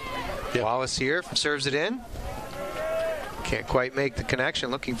issue. Yeah. Wallace here serves it in. Can't quite make the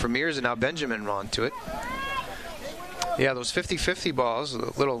connection. Looking for Mears, and now Benjamin onto it. Yeah, those 50-50 balls,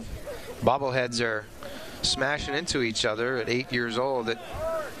 the little bobbleheads are smashing into each other at 8 years old. That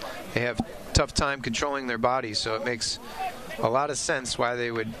they have a tough time controlling their bodies, so it makes a lot of sense why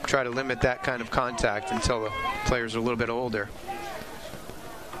they would try to limit that kind of contact until the players are a little bit older.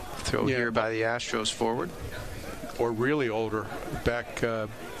 Throw here by the Astros forward. Or really older. Back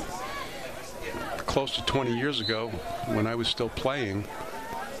close to 20 years ago, when I was still playing,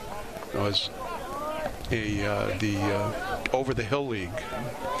 I was the Over the Hill League.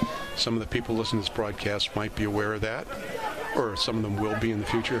 Some of the people listening to this broadcast might be aware of that, or some of them will be in the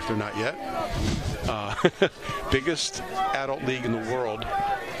future if they're not yet. Biggest adult league in the world.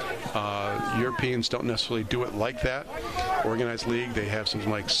 Europeans don't necessarily do it like that. Organized league, they have something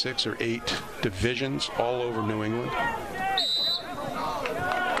like 6 or 8 divisions all over New England.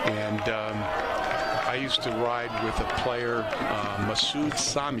 And I used to ride with a player, Masood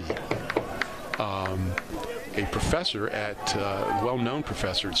Sami, a professor at, well-known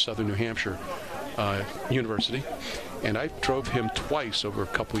professor at Southern New Hampshire University. And I drove him twice over a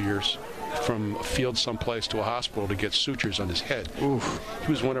couple of years from a field someplace to a hospital to get sutures on his head. Oof.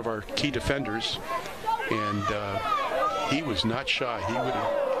 He was one of our key defenders, and he was not shy. He would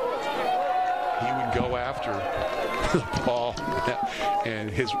go after the ball,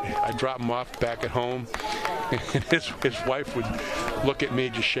 and I'd drop him off back at home, and his wife would look at me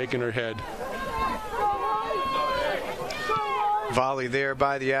just shaking her head. Volley there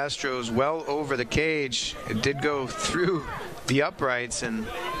by the Astros, well over the cage. It did go through the uprights, and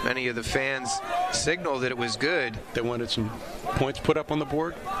many of the fans signaled that it was good. They wanted some points put up on the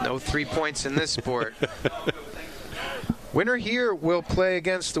board? No 3 points in this sport. Winner here will play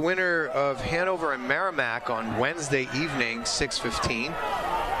against the winner of Hanover and Merrimack on Wednesday evening, 6:15.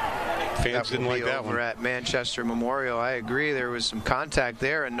 Fans didn't like that one. Over at Manchester Memorial. I agree, there was some contact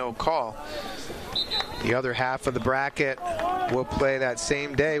there and no call. The other half of the bracket will play that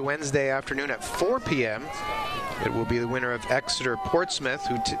same day, Wednesday afternoon at 4 p.m. It will be the winner of Exeter Portsmouth,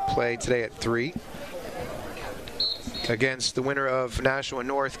 who play today at 3, against the winner of Nashua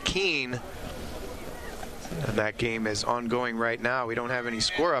North Keene And that game is ongoing right now. We don't have any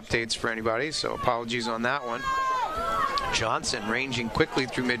score updates for anybody, so apologies on that one. Johnson ranging quickly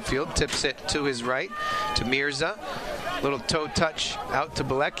through midfield, tips it to his right to Mirza. Little toe touch out to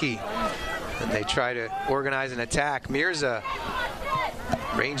Bilecki. And they try to organize an attack. Mirza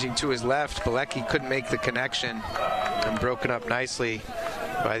ranging to his left. Bilecki couldn't make the connection and broken up nicely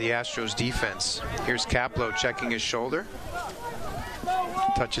by the Astros defense. Here's Kaplow checking his shoulder.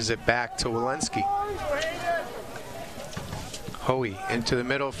 Touches it back to Walensky. Hoey into the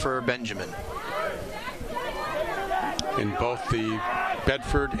middle for Benjamin. And both the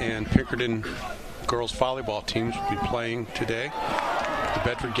Bedford and Pinkerton girls volleyball teams will be playing today. The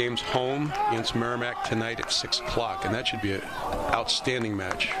Bedford game's home against Merrimack tonight at 6 o'clock, and that should be an outstanding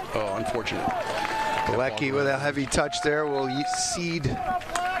match. Oh, unfortunate. Bilecki with a heavy touch there will cede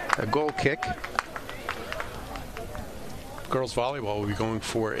a goal kick. Girls volleyball will be going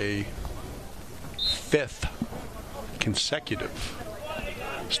for a 5th consecutive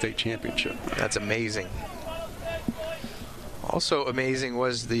state championship. That's amazing. Also amazing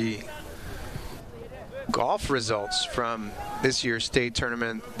was the golf results from this year's state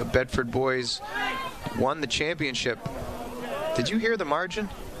tournament. The Bedford boys won the championship. Did you hear the margin?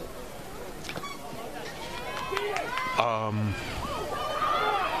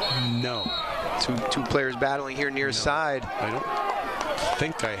 No. Two players battling here near side. I don't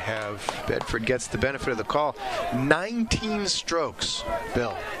think I have. Bedford gets the benefit of the call. 19 strokes,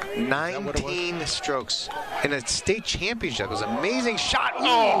 Bill. 19 strokes in a state championship. It was an amazing shot.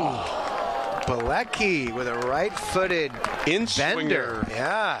 Oh! Bilecki with a right-footed in-swinger.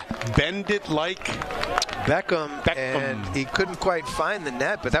 Yeah. Bend it like Beckham. And he couldn't quite find the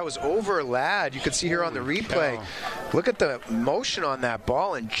net, but that was over Ladd. You could see here on the replay. Look at the motion on that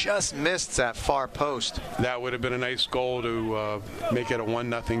ball and just missed that far post. That would have been a nice goal to make it a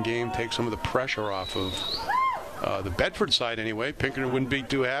 1-0 game, take some of the pressure off of the Bedford side anyway. Pinkerton wouldn't be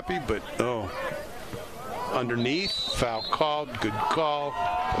too happy, but underneath, foul called, good call.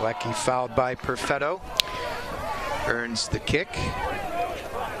 Bilecki fouled by Perfetto. Earns the kick.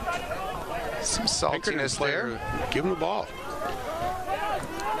 Some saltiness there. Give him the ball.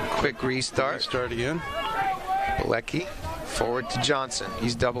 Quick restart. Restart again. Bilecki forward to Johnson.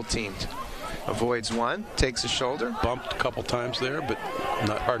 He's double teamed. Avoids one, takes a shoulder. Bumped a couple times there, but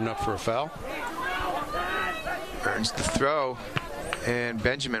not hard enough for a foul. Earns the throw, and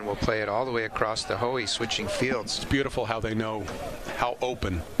Benjamin will play it all the way across the Hoey, switching fields. It's beautiful how they know how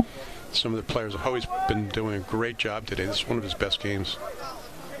open some of the players. Hoey's been doing a great job today. This is one of his best games.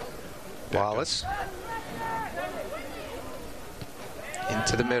 Wallace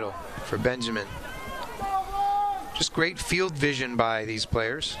into the middle for Benjamin. Just great field vision by these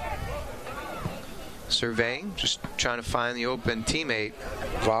players. Surveying, just trying to find the open teammate.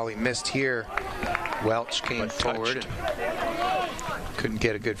 Volley missed here. Welch came forward. Couldn't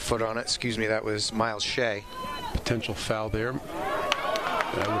get a good foot on it. Excuse me, that was Miles Shea. Potential foul there.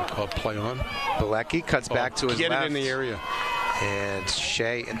 I would have called play on. Bilecki cuts back to his left. Get it in the area. And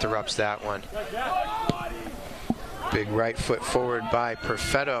Shea interrupts that one. Big right foot forward by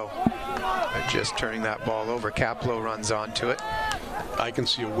Perfetto. Just turning that ball over. Kaplow runs onto it. I can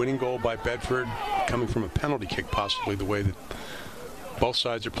see a winning goal by Bedford coming from a penalty kick, possibly, the way that both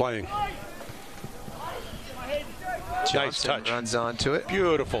sides are playing. Johnson nice touch. Runs onto it.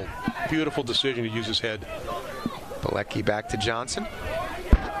 Beautiful, beautiful decision to use his head. Bilecki back to Johnson.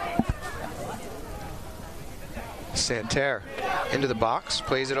 Santerre into the box,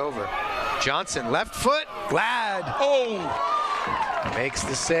 plays it over. Johnson, left foot, Ladd. Oh! Makes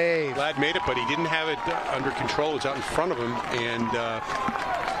the save. Ladd made it, but he didn't have it under control. It's out in front of him, and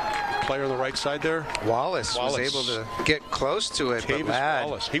player on the right side there. Wallace was able to get close to it, but Ladd.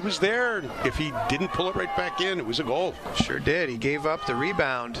 Wallace. He was there. If he didn't pull it right back in, it was a goal. Sure did. He gave up the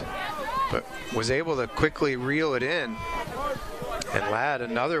rebound, but was able to quickly reel it in. And Ladd,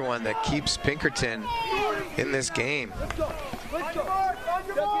 another one that keeps Pinkerton in this game.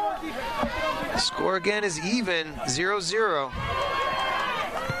 The score again is even, 0-0.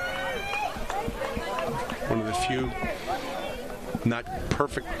 One of the few not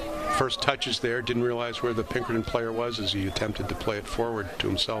perfect first touches there. Didn't realize where the Pinkerton player was as he attempted to play it forward to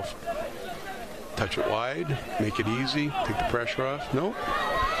himself. Touch it wide, make it easy, take the pressure off. No.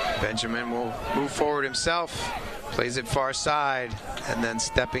 Benjamin will move forward himself, plays it far side, and then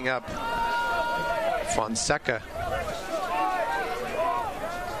stepping up, Fonseca.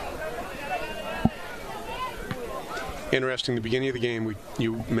 Interesting, the beginning of the game,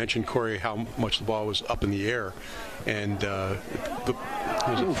 you mentioned, Corey, how much the ball was up in the air, and there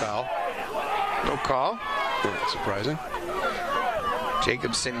was a foul. No call. Not surprising.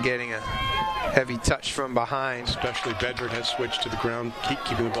 Jacobson getting a Heavy touch from behind. Especially Bedford has switched to the ground,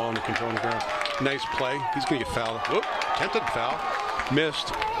 keeping the ball under control on the ground. Nice play. He's going to get fouled. Whoop, attempted foul.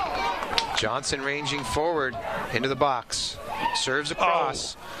 Missed. Johnson ranging forward into the box. Serves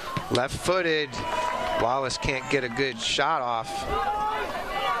across. Left-footed. Wallace can't get a good shot off.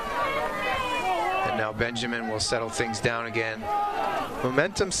 And now Benjamin will settle things down again.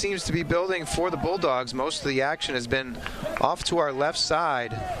 Momentum seems to be building for the Bulldogs. Most of the action has been off to our left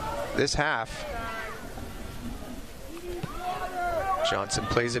side this half. Johnson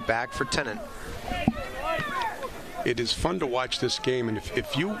plays it back for Tennant. It is fun to watch this game, and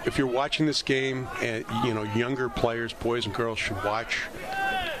if you're watching this game, and younger players, boys and girls, should watch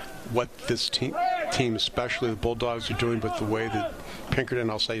what this team, especially the Bulldogs, are doing. But the way that Pinkerton,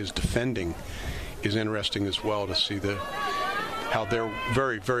 I'll say, is defending is interesting as well to see how they're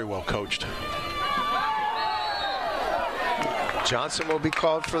very, very well coached. Johnson will be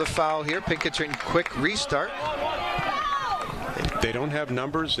called for the foul here. Pinkerton quick restart. They don't have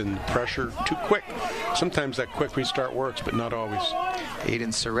numbers and pressure too quick. Sometimes that quick restart works, but not always.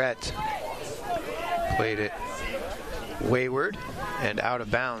 Aiden Surratt played it wayward and out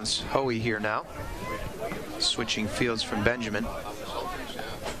of bounds. Hoey here now. Switching fields from Benjamin.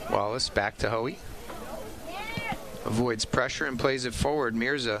 Wallace back to Hoey. Avoids pressure and plays it forward.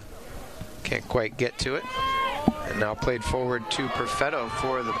 Mirza can't quite get to it. And now played forward to Perfetto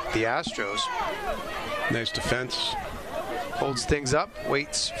for the Astros. Nice defense. Holds things up,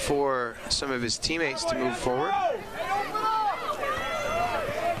 waits for some of his teammates to move forward.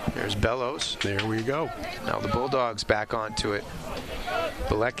 There's Bellows. There we go. Now the Bulldogs back onto it.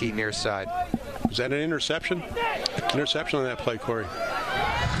 Bilecki near side. Was that an interception? Interception on that play, Corey.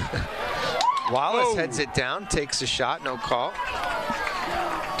 Wallace heads it down, takes a shot, no call.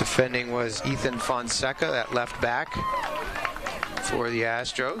 Defending was Ethan Fonseca, that left back for the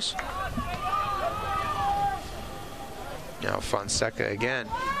Astros. Now Fonseca again.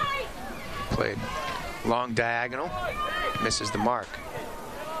 Played long diagonal. Misses the mark.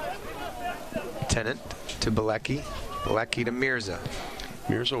 Tennant to Bilecki. Bilecki to Mirza.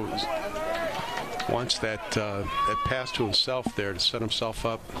 Mirza wants that pass to himself there to set himself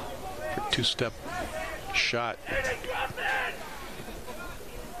up for a two-step shot.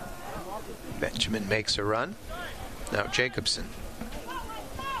 Benjamin makes a run. Now Jacobson.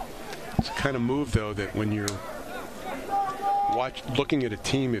 It's the kind of move, though, that when you're looking at a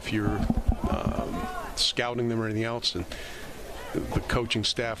team, if you're scouting them or anything else, and the coaching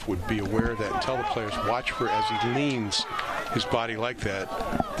staff would be aware of that and tell the players, watch for, as he leans his body like that,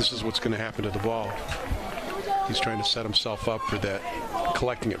 this is what's going to happen to the ball. He's trying to set himself up for that,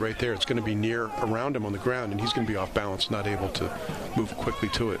 collecting it right there. It's going to be near around him on the ground, and he's going to be off balance, not able to move quickly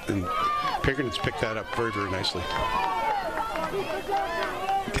to it. And Pinkerton's picked that up very, very nicely.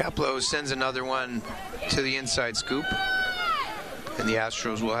 Kaplow sends another one to the inside scoop. And the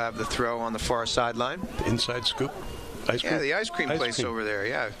Astros will have the throw on the far sideline. Inside scoop? Ice cream? Yeah, the ice cream place over there.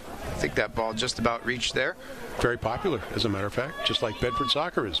 Yeah, I think that ball just about reached there. Very popular, as a matter of fact, just like Bedford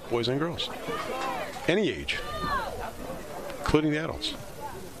soccer is, boys and girls. Any age, including the adults.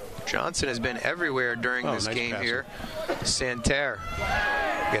 Johnson has been everywhere during this game here. Santerre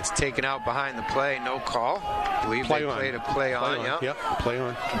gets taken out behind the play. No call. I believe they played a play on. Yep, play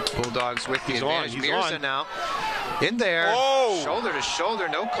on. Bulldogs with the advantage. He's Mirza on. now in there. Oh! Shoulder to shoulder.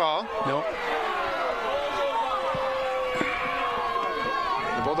 No call. Nope.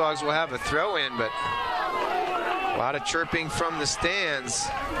 The Bulldogs will have a throw in, but a lot of chirping from the stands.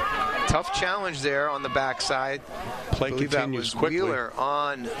 Tough challenge there on the backside. Play continues quickly. Wheeler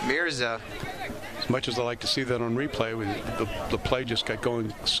on Mirza. As much as I like to see that on replay, the play just got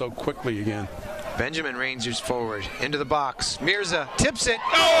going so quickly again. Benjamin ranges forward into the box. Mirza tips it.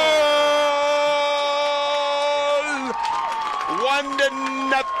 Goal!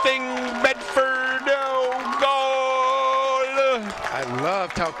 1-0 Bedford. Goal! I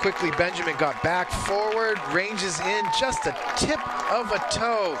loved how quickly Benjamin got back forward, ranges in just a tip of a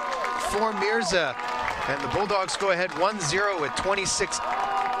toe for Mirza. And the Bulldogs go ahead 1-0 with 26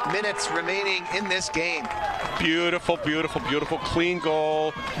 minutes remaining in this game. Beautiful, beautiful, beautiful. Clean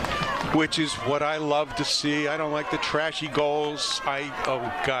goal, which is what I love to see. I don't like the trashy goals.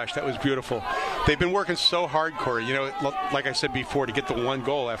 Oh gosh, that was beautiful. They've been working so hard, Corey. You know, like I said before, to get the one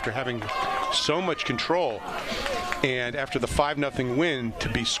goal after having so much control. And after the 5-0 win, to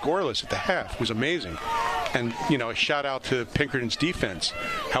be scoreless at the half was amazing. And, you know, a shout out to Pinkerton's defense.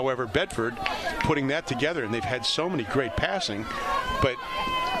 However, Bedford putting that together, and they've had so many great passing, but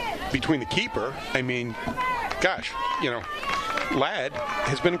between the keeper, I mean, gosh, you know, Ladd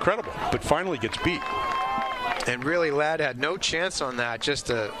has been incredible, but finally gets beat. And really, Ladd had no chance on that. Just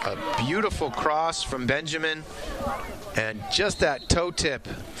a beautiful cross from Benjamin. And just that toe tip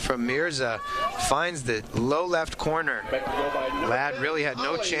from Mirza finds the low left corner. Ladd really had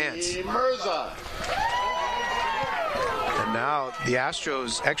no chance. And now the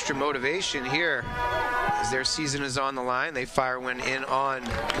Astros extra motivation here as their season is on the line. They fire one in on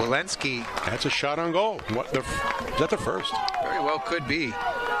Walensky. That's a shot on goal. Is that the first? Very well could be.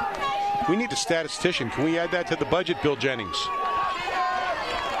 We need a statistician. Can we add that to the budget, Bill Jennings?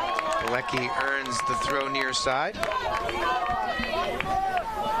 Lecky earns the throw near side.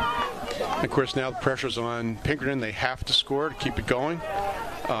 Of course, now the pressure's on Pinkerton. They have to score to keep it going.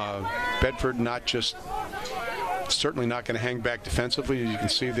 Bedford certainly not going to hang back defensively. As you can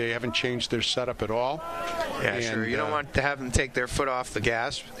see, they haven't changed their setup at all. Yeah, sure. You don't want to have them take their foot off the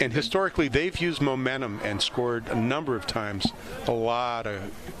gas. And historically, they've used momentum and scored a number of times, a lot of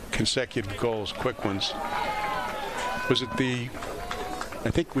consecutive goals, quick ones. Was it I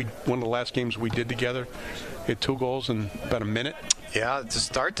think one of the last games we did together, hit 2 goals in about a minute? Yeah, to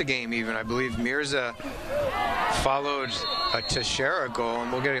start the game even. I believe Mirza followed a Teixeira goal,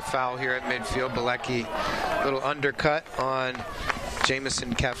 and we'll get a foul here at midfield. Bilecki, little undercut on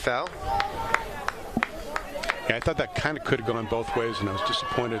Jamison Caffell. Yeah, I thought that kind of could have gone both ways, and I was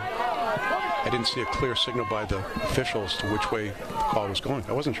disappointed. I didn't see a clear signal by the officials to which way the call was going.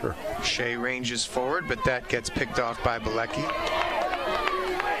 I wasn't sure. Shea ranges forward, but that gets picked off by Bilecki.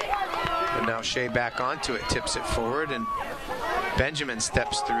 And now Shea back onto it, tips it forward, and Benjamin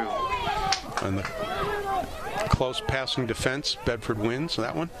steps through. On the close passing defense, Bedford wins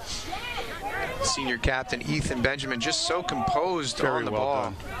that one. Senior captain Ethan Benjamin just so composed on the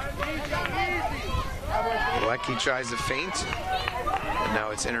ball. Bilecki tries to feint, and now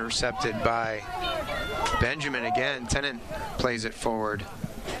it's intercepted by Benjamin again. Tennant plays it forward.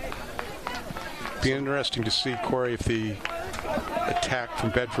 Be interesting to see, Corey, if the attack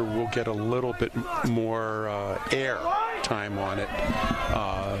from Bedford will get a little bit more air time on it,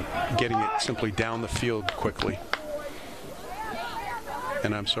 getting it simply down the field quickly.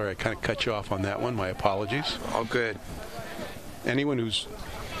 And I'm sorry, I kind of cut you off on that one. My apologies. All good. Anyone who's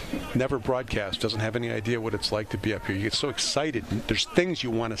never broadcast doesn't have any idea what it's like to be up here. You get so excited. There's things you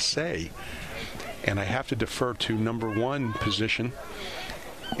want to say. And I have to defer to number 1 position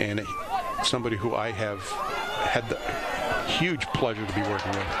and somebody who I have had the huge pleasure to be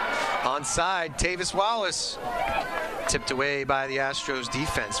working with. Onside, Tavis Wallace. Tipped away by the Astros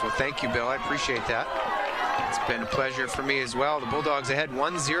defense. Well, thank you, Bill. I appreciate that. It's been a pleasure for me as well. The Bulldogs ahead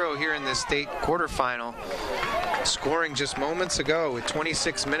 1-0 here in this state quarterfinal. Scoring just moments ago with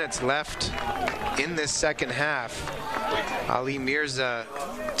 26 minutes left in this second half. Ali Mirza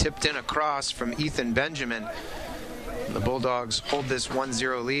tipped in a cross from Ethan Benjamin. The Bulldogs hold this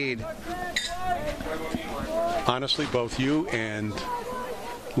 1-0 lead. Honestly, both you and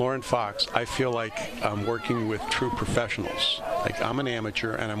Lauren Fox, I feel like I'm working with true professionals. Like, I'm an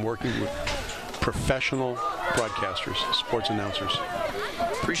amateur and I'm working with professional broadcasters, sports announcers.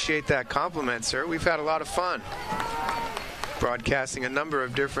 Appreciate that compliment, sir. We've had a lot of fun broadcasting a number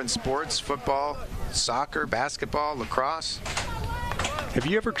of different sports: football, soccer, basketball, lacrosse. Have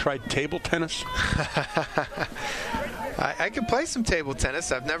you ever tried table tennis? I can play some table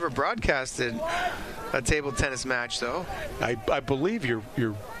tennis. I've never broadcasted a table tennis match, though. I believe your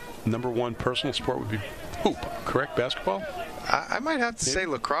number 1 personal sport would be hoop, correct? Basketball? I might have to say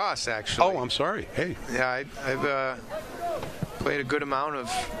lacrosse, actually. Oh, I'm sorry. Hey. Yeah, I've played a good amount of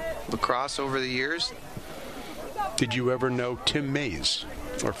lacrosse over the years. Did you ever know Tim Mays,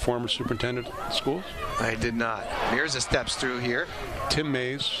 our former superintendent of schools? I did not. Mirza steps through here. Tim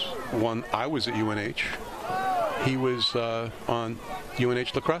Mays won. I was at UNH. He was on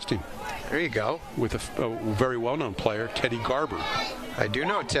UNH lacrosse team. There you go. With a very well-known player, Teddy Garber. I do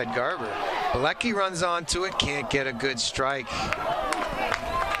know Ted Garber. Bilecki runs onto it, can't get a good strike.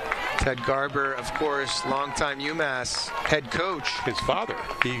 Ted Garber, of course, longtime UMass head coach. His father.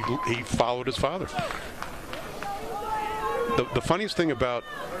 He followed his father. The funniest thing about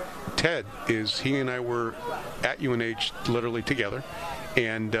Ted is he and I were at UNH literally together,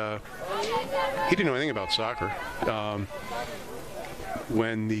 and he didn't know anything about soccer.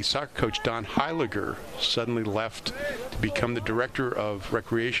 When the soccer coach Don Heiliger suddenly left to become the director of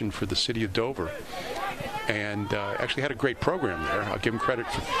recreation for the city of Dover, and actually had a great program there. I'll give him credit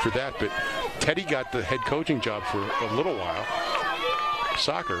for that. But Teddy got the head coaching job for a little while,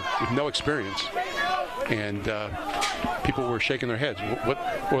 soccer, with no experience, and people were shaking their heads.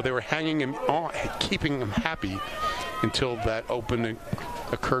 Or they were hanging him on, keeping him happy until that opening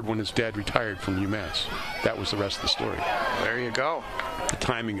occurred when his dad retired from UMass. That was the rest of the story. There you go. The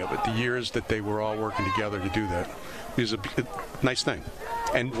timing of it, the years that they were all working together to do that, is a nice thing,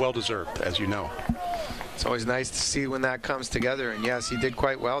 and well-deserved, as you know. It's always nice to see when that comes together, and yes, he did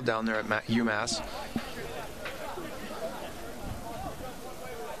quite well down there at UMass.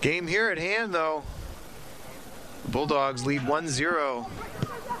 Game here at hand, though. The Bulldogs lead 1-0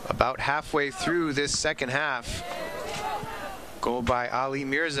 about halfway through this second half. Goal by Ali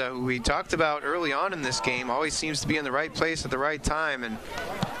Mirza, who we talked about early on in this game, always seems to be in the right place at the right time and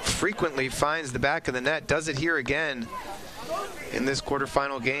frequently finds the back of the net. Does it here again in this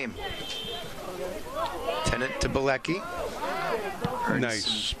quarterfinal game. Tennant to Bilecki.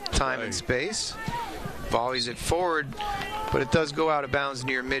 Nice time play. and space. Volleys it forward, but it does go out of bounds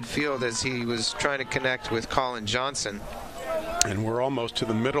near midfield as he was trying to connect with Colin Johnson. And we're almost to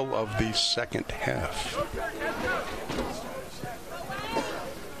the middle of the second half.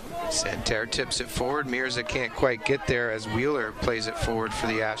 Santerre tips it forward. Mirza can't quite get there as Wheeler plays it forward for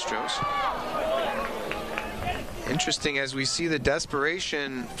the Astros. Interesting, as we see the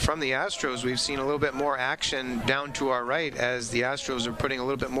desperation from the Astros, we've seen a little bit more action down to our right as the Astros are putting a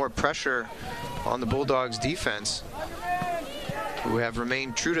little bit more pressure on the Bulldogs defense, who have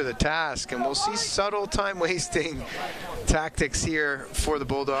remained true to the task. And we'll see subtle time-wasting tactics here for the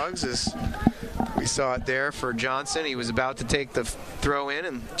Bulldogs, as we saw it there for Johnson. He was about to take the throw in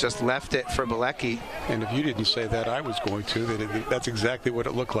and just left it for Bilecki. And if you didn't say that, I was going to. That's exactly what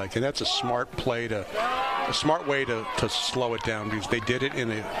it looked like. And that's a smart play a smart way to slow it down, because they did it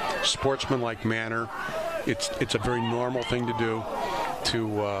in a sportsmanlike manner. It's a very normal thing to do,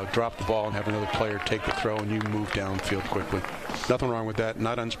 to drop the ball and have another player take the throw and you move downfield quickly. Nothing wrong with that.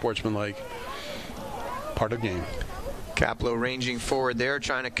 Not unsportsmanlike. Part of the game. Kaplow ranging forward there,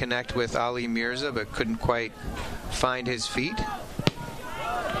 trying to connect with Ali Mirza, but couldn't quite find his feet.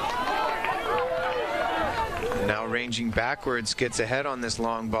 Now ranging backwards, gets ahead on this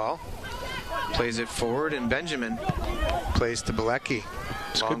long ball. Plays it forward, and Benjamin plays to Bilecki.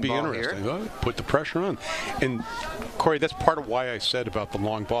 This could be interesting. Put the pressure on. And, Corey, that's part of why I said about the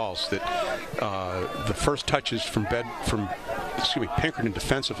long balls, that the first touches from Pinkerton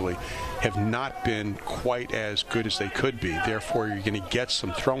defensively have not been quite as good as they could be. Therefore, you're going to get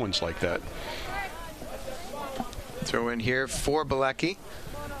some throw-ins like that. Throw in here for Bilecki.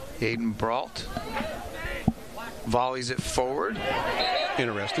 Aiden Brault volleys it forward.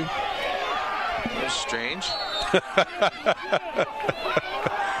 Interesting. That was strange.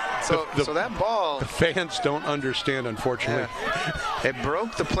 So that ball... The fans don't understand, unfortunately. Yeah. It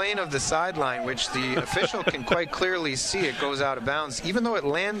broke the plane of the sideline, which the official can quite clearly see. It goes out of bounds. Even though it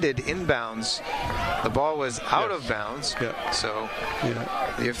landed inbounds, the ball was out of bounds. Yeah. So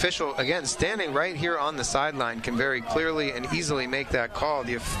the official, again, standing right here on the sideline, can very clearly and easily make that call.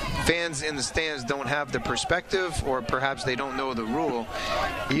 The fans in the stands don't have the perspective, or perhaps they don't know the rule.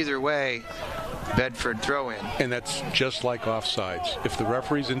 Either way, Bedford throw in. And that's just like offsides. If the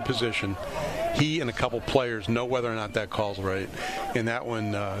referee's in position, he and a couple players know whether or not that call's right. And that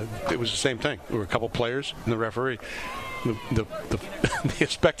one, it was the same thing. There were a couple players and the referee. The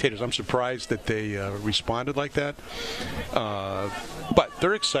spectators, I'm surprised that they responded like that. But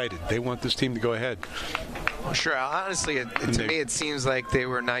they're excited. They want this team to go ahead. Well, sure. Honestly, to me, it seems like they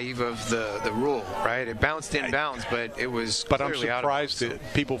were naive of the rule, right? It bounced in bounds, but it was But I'm clearly surprised that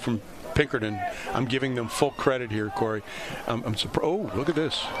people from Pinkerton, I'm giving them full credit here, Corey. I'm surprised. Oh, look at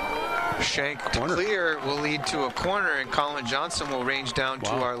this. Shank to clear will lead to a corner, and Colin Johnson will range down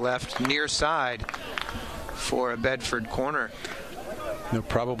to our left near side for a Bedford corner. They'll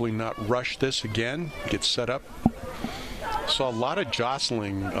probably not rush this again. Get set up. Saw a lot of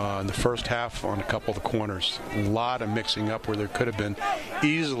jostling in the first half on a couple of the corners. A lot of mixing up where there could have been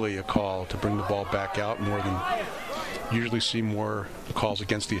easily a call to bring the ball back out, more than usually see more calls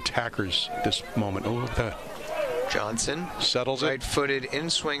against the attackers this moment. Oh, look at that. Johnson settles it. Right-footed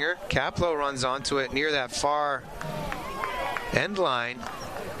in-swinger. Kaplow runs onto it near that far end line.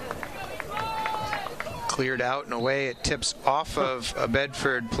 Cleared out and away. It tips off of a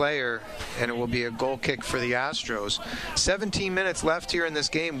Bedford player, and it will be a goal kick for the Astros. 17 minutes left here in this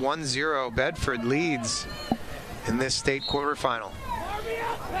game. 1-0. Bedford leads in this state quarterfinal.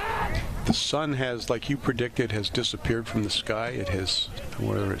 The sun has, like you predicted, has disappeared from the sky. It has,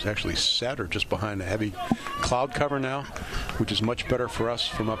 whether it's actually set or just behind a heavy cloud cover now, which is much better for us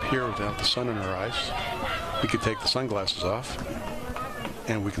from up here without the sun in our eyes. We could take the sunglasses off,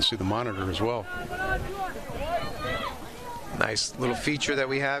 and we can see the monitor as well. Nice little feature that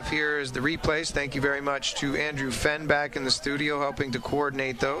we have here is the replays. Thank you very much to Andrew Fenn back in the studio helping to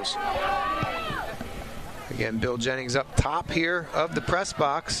coordinate those. Again, Bill Jennings up top here of the press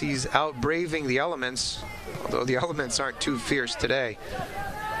box. He's out braving the elements, although the elements aren't too fierce today.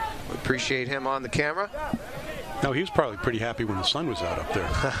 We appreciate him on the camera. No, he was probably pretty happy when the sun was out up there.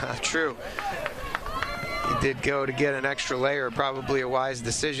 True. He did go to get an extra layer, probably a wise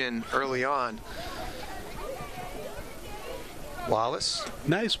decision early on. Wallace.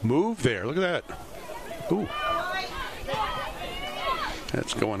 Nice move there. Look at that. Ooh.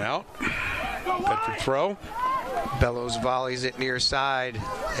 That's going out. Bedford throw. Bellows volleys it near side,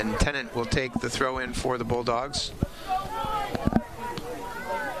 and Tennant will take the throw in for the Bulldogs.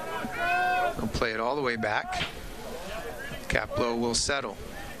 He'll play it all the way back. Caplow will settle.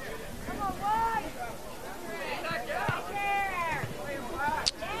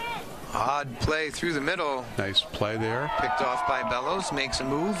 Odd play through the middle. Nice play there. Picked off by Bellows, makes a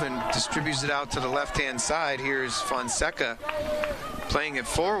move and distributes it out to the left-hand side. Here's Fonseca playing it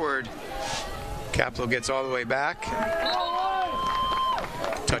forward. Caplow gets all the way back.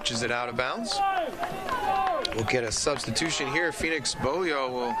 Touches it out of bounds. We'll get a substitution here. Phoenix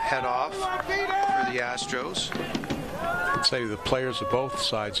Bolio will head off for the Astros. I'd say the players of both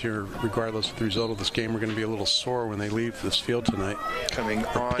sides here, regardless of the result of this game, are going to be a little sore when they leave this field tonight. Coming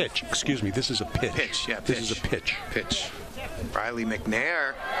on. Pitch. Excuse me. This is a pitch. Pitch, yeah, This pitch. is a pitch. Pitch. Riley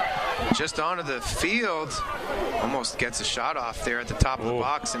McNair just onto the field. Almost gets a shot off there at the top of the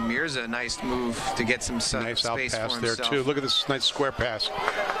box. And Mirza, nice move to get some Nice out space pass for there, himself. too. Look at this nice square pass.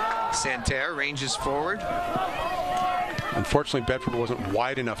 Santerre ranges forward. Unfortunately, Bedford wasn't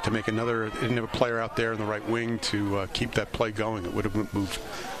wide enough to make another. Didn't have a player out there in the right wing to keep that play going. It would have moved.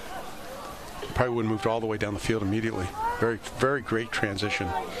 Probably would have moved all the way down the field immediately. Very, very great transition.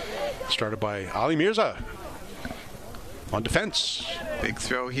 Started by Ali Mirza on defense. Big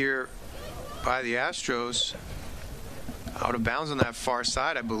throw here by the Astros. Out of bounds on that far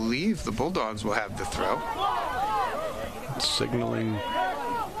side. I believe the Bulldogs will have the throw. Signaling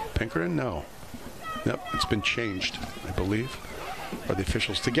Pinkerton? No. Yep, it's been changed, I believe. Are the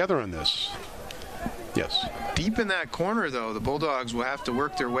officials together on this? Yes. Deep in that corner, though, the Bulldogs will have to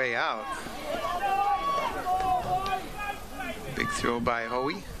work their way out. Big throw by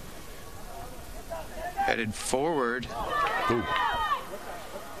Hoey. Headed forward. Ooh.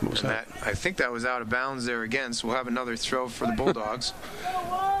 What was that? I think that was out of bounds there again, so we'll have another throw for the Bulldogs.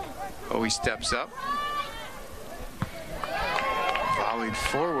 Hoey steps up. Volleyed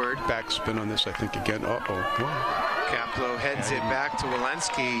forward. Backspin on this, I think, again. Uh-oh. Caplow heads it back to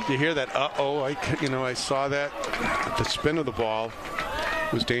Walensky. You hear that? Uh-oh. I saw that. The spin of the ball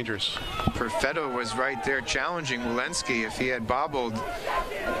was dangerous. Perfetto was right there challenging Walensky. If he had bobbled,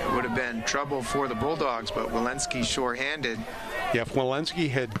 it would have been trouble for the Bulldogs, but Walensky sure-handed. Yeah, if Walensky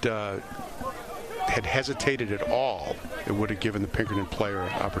had hesitated at all, it would have given the Pinkerton player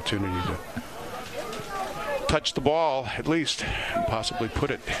an opportunity to touch the ball, at least, and possibly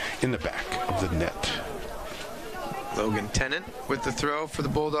put it in the back of the net. Logan Tennant with the throw for the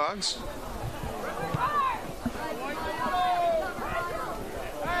Bulldogs.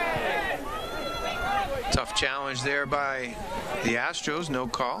 Tough challenge there by the Astros, no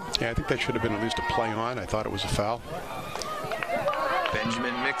call. Yeah, I think that should have been at least a play on. I thought it was a foul.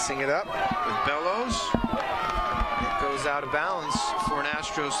 Benjamin mixing it up with Bellows. It goes out of bounds for an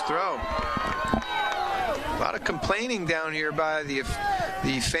Astros throw. A lot of complaining down here by the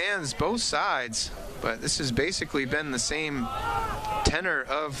fans, both sides, but this has basically been the same tenor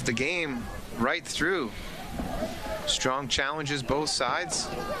of the game right through. Strong challenges both sides.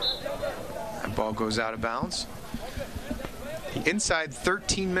 That ball goes out of bounds. Inside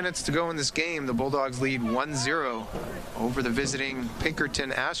 13 minutes to go in this game, the Bulldogs lead 1-0 over the visiting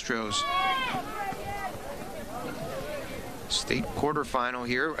Pinkerton Astros. State quarterfinal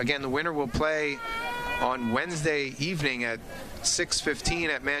here. Again, the winner will play on Wednesday evening at 6:15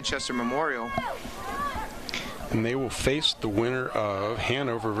 at Manchester Memorial. And they will face the winner of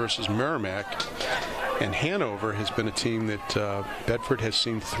Hanover versus Merrimack. And Hanover has been a team that Bedford has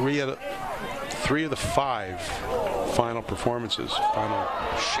seen three of the five final performances.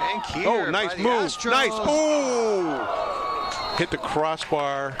 Shank here. Oh, nice move. Astros. Nice. Oh! Hit the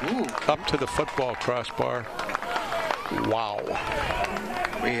crossbar. Ooh. Up to the football crossbar. Wow.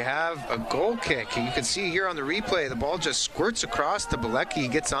 We have a goal kick. You can see here on the replay, the ball just squirts across to Bilecki. He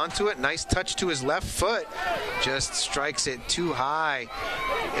gets onto it. Nice touch to his left foot. Just strikes it too high.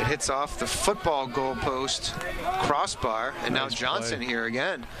 It hits off the football goalpost crossbar. And now Nice Johnson play. here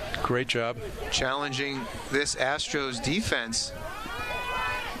again. Great job. Challenging this Astros defense.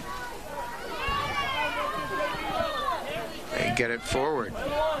 They get it forward.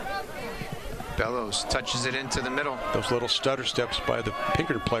 Bellows touches it into the middle. Those little stutter steps by the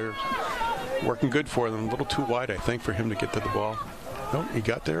Pinkerton players working good for them. A little too wide, I think, for him to get to the ball. Nope, he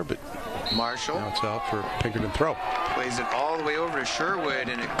got there, but Marshall now it's out for Pinkerton throw. plays it all the way over to Sherwood,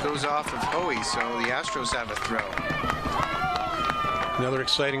 and it goes off of Hoey, so the Astros have a throw. Another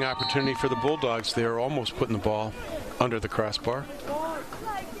exciting opportunity for the Bulldogs. They're almost putting the ball under the crossbar.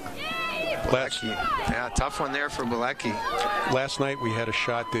 Yeah, tough one there for Bilecki. Last night we had a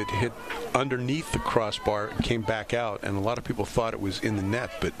shot that hit underneath the crossbar and came back out, and a lot of people thought it was in the net,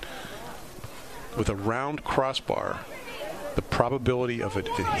 but with a round crossbar, the probability of it,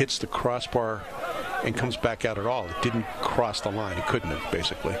 if it hits the crossbar and comes back out at all, it didn't cross the line. It couldn't have,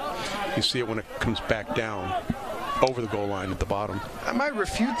 basically. You see it when it comes back down over the goal line at the bottom. I might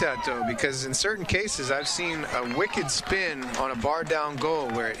refute that, though, because in certain cases I've seen a wicked spin on a bar down goal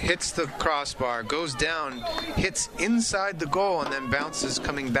where it hits the crossbar, goes down, hits inside the goal, and then bounces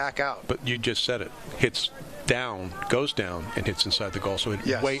coming back out. But you just said it. Hits down, goes down, and hits inside the goal. So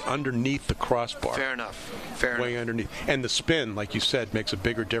it's way underneath the crossbar. Fair enough. Fair enough. Way underneath. And the spin, like you said, makes a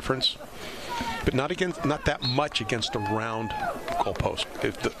bigger difference. But not that much against a round goalpost.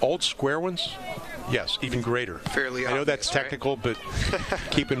 If the old square ones, yes, even greater. Fairly I know obvious, that's technical, right?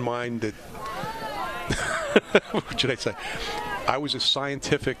 but keep in mind that what should I say? I was a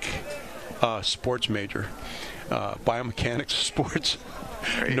scientific sports major, biomechanics, sports,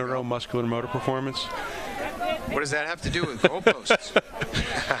 neuromuscular motor performance. What does that have to do with goalposts?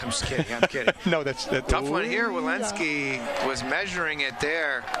 I'm just kidding. I'm kidding. No, that's tough one here. Walensky was measuring it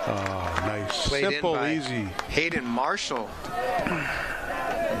there. Oh, nice. Played Simple, in by easy. Hayden Marshall.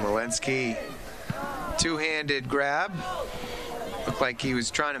 Walensky, two-handed grab. Looked like he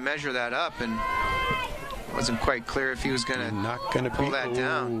was trying to measure that up, and wasn't quite clear if he was going to pull that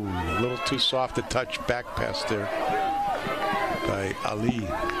down. A little too soft to touch back pass there by Ali.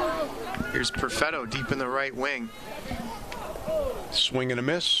 Here's Perfetto deep in the right wing. Swing and a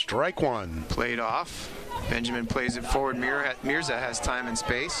miss. Strike one. Played off. Benjamin plays it forward. Mirza has time and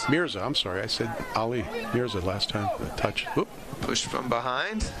space. Mirza, I'm sorry. I said Ali. Mirza last time. Touch. Whoop. Pushed from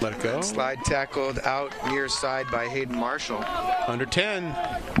behind. Let it go. And slide tackled out near side by Hayden Marshall. Under 10.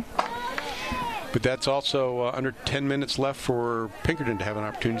 But that's also under 10 minutes left for Pinkerton to have an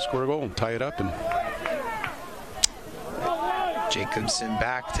opportunity to score a goal and tie it up. And Jacobson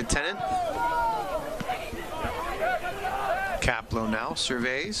back to Tennant. Kaplow now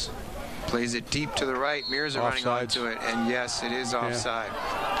surveys. Plays it deep to the right. Mirza running onto it. And yes, it is offside.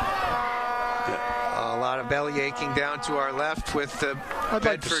 Yeah. A lot of belly aching down to our left with the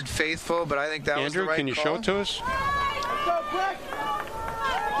Bedford faithful, but I think that was the right call. Andrew, can you show it to us?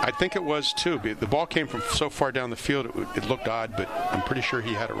 I think it was too. The ball came from so far down the field, it looked odd, but I'm pretty sure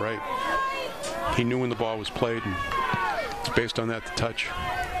he had it right. He knew when the ball was played, and it's based on that, the touch.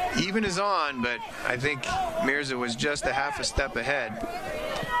 Even is on, but I think Mirza was just a half a step ahead.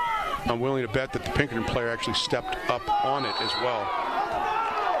 I'm willing to bet that the Pinkerton player actually stepped up on it as well.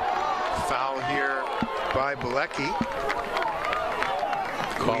 Foul here by Bilecki.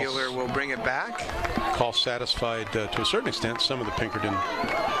 Wheeler will bring it back. Call satisfied to a certain extent. Some of the Pinkerton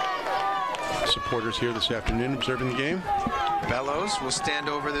supporters here this afternoon observing the game. Bellows will stand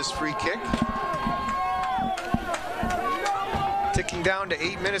over this free kick. Ticking down to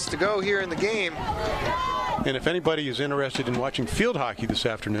 8 minutes to go here in the game. And if anybody is interested in watching field hockey this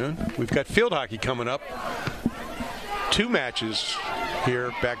afternoon, we've got field hockey coming up. 2 matches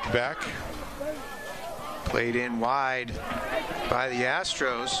here back-to-back. Played in wide by the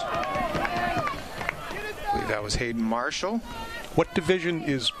Astros. I believe that was Hayden Marshall. What division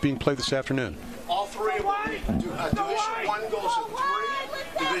is being played this afternoon? All three of them. Division 1 goes at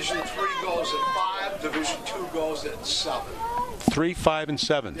 3, Division 3 goes at 5, Division 2 goes at 7. 3, 5, and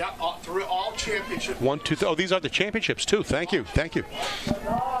 7. Yeah, all championships. 1, 2, 3. Oh, these are the championships too. Thank you.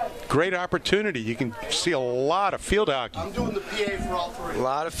 Great opportunity. You can see a lot of field hockey. I'm doing the PA for all 3. A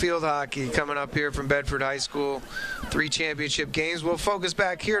lot of field hockey coming up here from Bedford High School. 3 championship games. We'll focus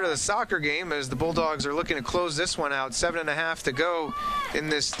back here to the soccer game as the Bulldogs are looking to close this one out. 7.5 to go in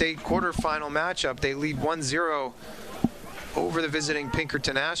this state quarterfinal matchup. They lead 1-0 over the visiting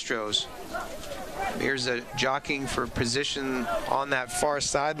Pinkerton Astros. Here's a jockeying for position on that far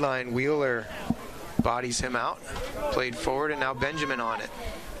sideline. Wheeler bodies him out. Played forward, and now Benjamin on it.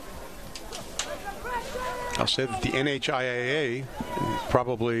 I'll say that the NHIAA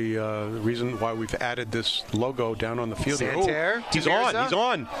probably the reason why we've added this logo down on the field. Santerre. He's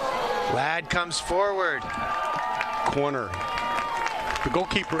on. Lad comes forward. Corner. The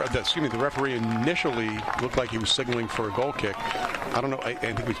goalkeeper, the referee initially looked like he was signaling for a goal kick. I don't know. I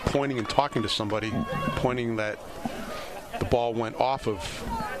think he was pointing and talking to somebody, pointing that the ball went off of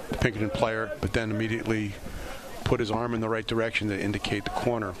the Pinkerton player, but then immediately put his arm in the right direction to indicate the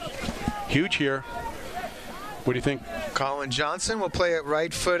corner. Huge here. What do you think? Colin Johnson will play it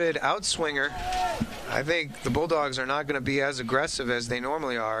right-footed outswinger. I think the Bulldogs are not going to be as aggressive as they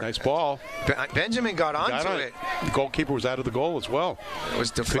normally are. Nice ball. Benjamin got onto it. The goalkeeper was out of the goal as well. It was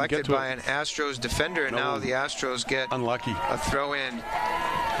deflected by an Astros defender, and now the Astros get unlucky. A throw in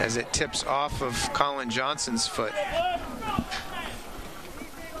as it tips off of Colin Johnson's foot.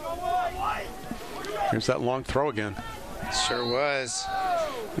 Here's that long throw again. Sure was.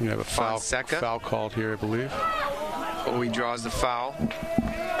 You have a foul called here, I believe. Oh, he draws the foul.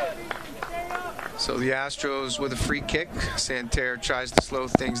 So the Astros with a free kick. Santerre tries to slow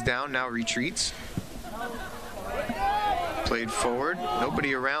things down, now retreats. Played forward.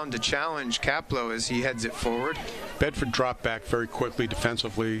 Nobody around to challenge Kaplow as he heads it forward. Bedford dropped back very quickly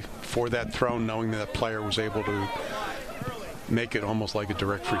defensively for that throw, knowing that player was able to make it almost like a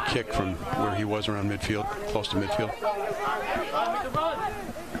direct free kick from where he was around midfield, close to midfield.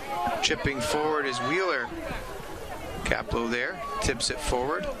 Chipping forward is Wheeler. Kaplow there, tips it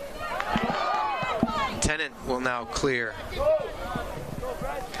forward. Tennant will now clear.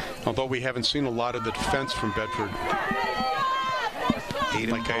 Although we haven't seen a lot of the defense from Bedford.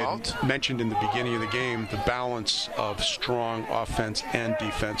 Like I had mentioned in the beginning of the game, the balance of strong offense and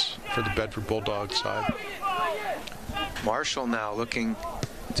defense for the Bedford Bulldogs side. Marshall now looking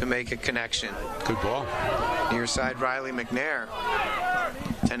to make a connection. Good ball. Near side Riley McNair.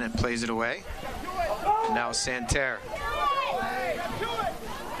 Tennant plays it away. Now Santerre.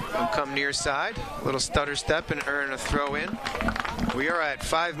 Will come near side. Little stutter step and earn a throw in. We are at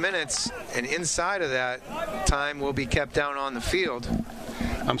 5 minutes, and inside of that, time will be kept down on the field.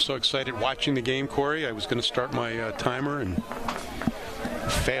 I'm so excited watching the game, Corey. I was going to start my timer and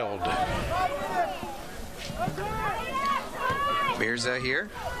failed. Mirza here.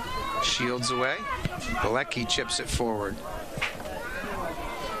 Shields away. Bilecki chips it forward.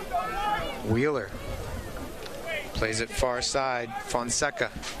 Wheeler plays it far side.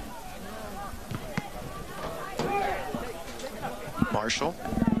 Fonseca. Marshall.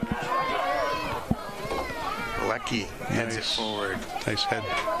 Bilecki heads it forward. Nice head.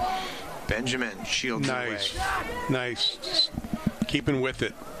 Benjamin shields away. Nice. Just keeping with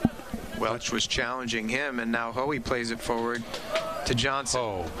it. Welch was challenging him, and now Hoey plays it forward to Johnson.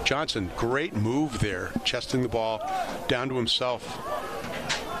 Oh, Johnson, great move there. Chesting the ball down to himself.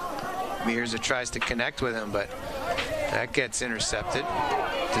 Mirza tries to connect with him, but that gets intercepted,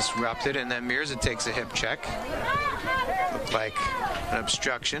 disrupted, and then Mirza takes a hip check. Looked like an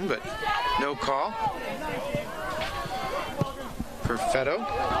obstruction, but no call. Perfetto.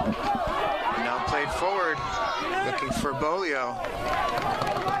 Now played forward, looking for Bolio.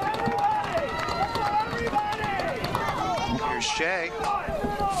 Here's Shea.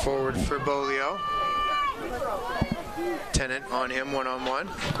 Forward for Bolio. Tennant on him one-on-one.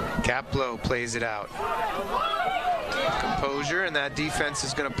 Kaplow plays it out. Composure, and that defense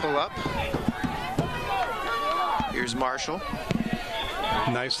is going to pull up. Here's Marshall.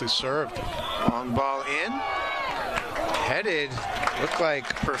 Nicely served. Long ball in. Headed. Looked like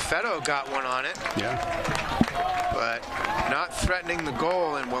Perfetto got one on it. Yeah. But not threatening the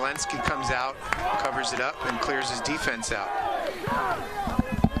goal, and Walensky comes out, covers it up, and clears his defense out.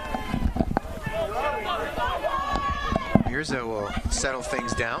 Mirza will settle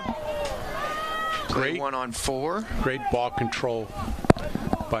things down. Play 1-on-4. Great ball control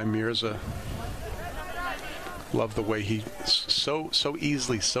by Mirza. Love the way he so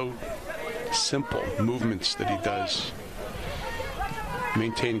easily, so simple movements that he does.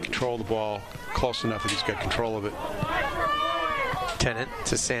 Maintain control of the ball close enough that he's got control of it. Tennant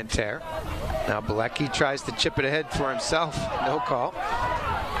to Santerre. Now Bilecki tries to chip it ahead for himself. No call.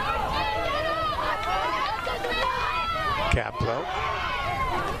 Kaplow.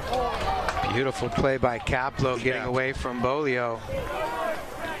 Beautiful play by Kaplow, getting away from Bolio.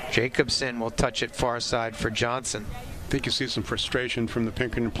 Jacobson will touch it far side for Johnson. I think you see some frustration from the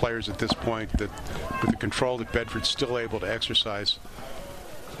Pinkerton players at this point, that with the control that Bedford's still able to exercise.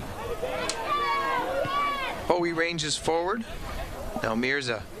 Hoey ranges forward. Now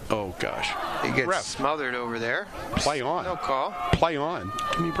Mirza. Oh gosh. He gets smothered over there. Play on. No call. Play on.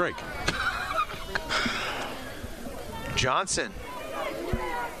 Give me a break. Johnson.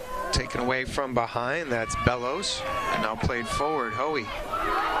 Taken away from behind. That's Bellows. And now played forward. Hoey.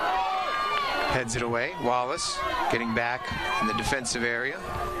 Heads it away. Wallace getting back in the defensive area.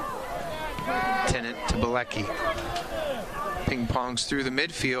 Tennant to Bilecki. Ping pongs through the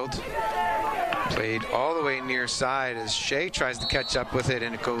midfield. Played all the way near side as Shea tries to catch up with it,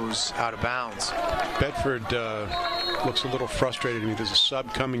 and it goes out of bounds. Bedford looks a little frustrated to me. There's a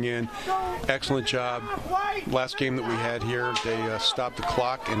sub coming in. Excellent job. Last game that we had here, they stopped the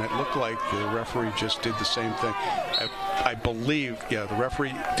clock, and it looked like the referee just did the same thing. I believe, yeah, the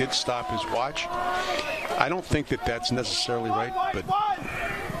referee did stop his watch. I don't think that that's necessarily right, but...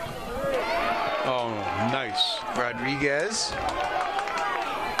 Oh, nice. Rodriguez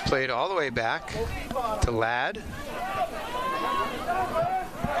played all the way back to Ladd.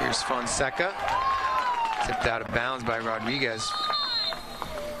 Here's Fonseca. Tipped out of bounds by Rodriguez.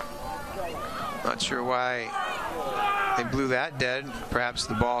 Not sure why they blew that dead. Perhaps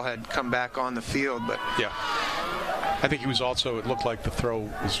the ball had come back on the field, but... Yeah. I think he was also, it looked like the throw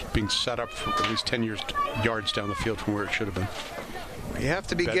was being set up for at least 10 yards down the field from where it should have been. You have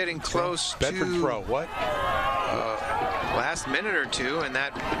to be getting close to... Bedford throw, what? Last minute or two, and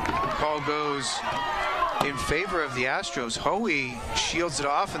that call goes in favor of the Astros. Hoey shields it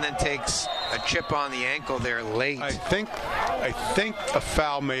off and then takes a chip on the ankle there late. I think a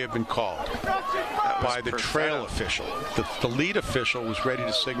foul may have been called by the trail official. The lead official was ready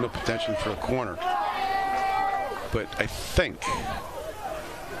to signal potentially for a corner. But I think...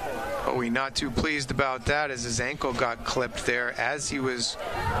 Hoey not too pleased about that as his ankle got clipped there as he was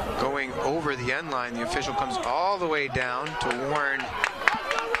going over the end line. The official comes all the way down to warn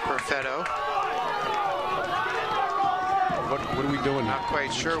Perfetto. What are we doing? Not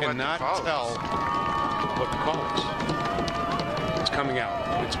quite sure what the call is. Cannot tell what the call is. It's coming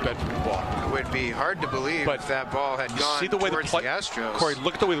out. It's Bedford ball. It would be hard to believe if that ball had gone towards the Astros. Corey,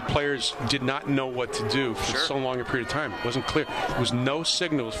 look at the way the players did not know what to do for so long a period of time. It wasn't clear. There was no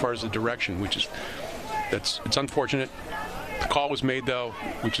signal as far as the direction, which is it's unfortunate. The call was made though,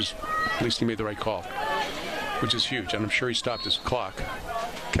 which is at least he made the right call, which is huge, and I'm sure he stopped his clock.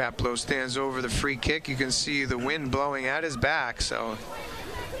 Kaplow stands over the free kick. You can see the wind blowing at his back, so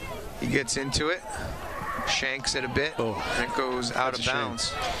he gets into it, shanks it a bit, and it goes out of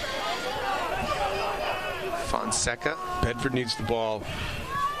bounds. Fonseca. Bedford needs the ball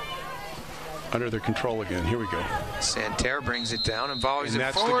under their control again. Here we go. Santerre brings it down and volleys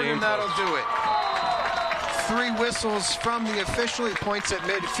it forward, and that'll do it. 3 whistles from the official. He points at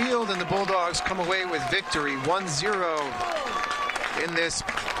midfield, and the Bulldogs come away with victory 1-0 in this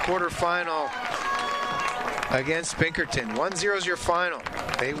quarterfinal against Pinkerton. 1-0 is your final.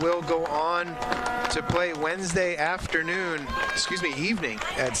 They will go on to play Wednesday evening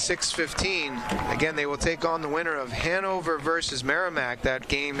at 6:15. Again, they will take on the winner of Hanover versus Merrimack. That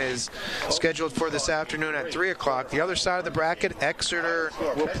game is scheduled for this afternoon at 3 o'clock. The other side of the bracket, Exeter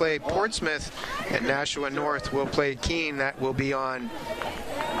will play Portsmouth, and Nashua North will play Keene. That will be on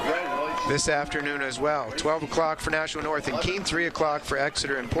this afternoon as well. 12 o'clock for Nashua North and Keene, 3 o'clock for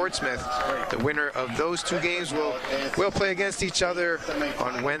Exeter and Portsmouth. The winner of those 2 games will play against each other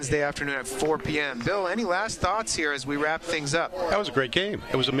on Wednesday afternoon at 4 p.m. Bill, any last thoughts here as we wrap things up? That was a great game.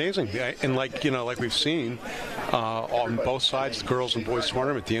 It was amazing. And like we've seen on both sides, the girls and boys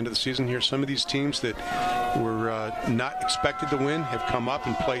tournament at the end of the season here, some of these teams that were not expected to win have come up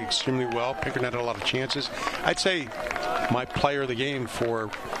and played extremely well. Pinkerton had a lot of chances. I'd say my player of the game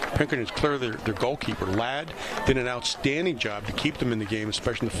for Pinkerton is clearly their goalkeeper. Ladd did an outstanding job to keep them in the game,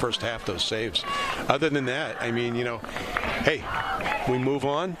 especially in the first half, those saves. Other than that, I mean, hey, we move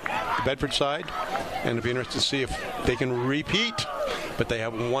on, the Bedford side, and it'll be interesting to see if they can repeat. But they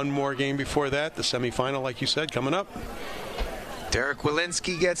have one more game before that, the semifinal, like you said, coming up. Derek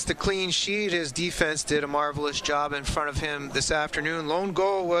Walensky gets the clean sheet. His defense did a marvelous job in front of him this afternoon. Lone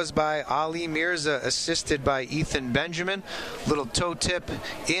goal was by Ali Mirza, assisted by Ethan Benjamin. Little toe tip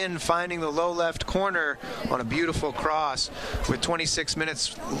in, finding the low left corner on a beautiful cross with 26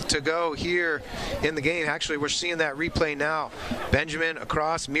 minutes to go here in the game. Actually, we're seeing that replay now. Benjamin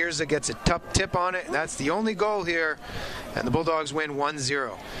across, Mirza gets a tough tip on it. That's the only goal here, and the Bulldogs win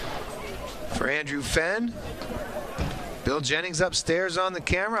 1-0. For Andrew Fenn, Bill Jennings upstairs on the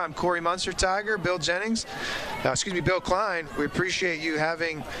camera. I'm Corey Munster-Tiger. Bill Klein. We appreciate you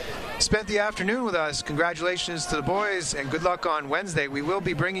having spent the afternoon with us. Congratulations to the boys, and good luck on Wednesday. We will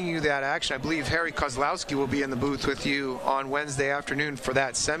be bringing you that action. I believe Harry Kozlowski will be in the booth with you on Wednesday afternoon for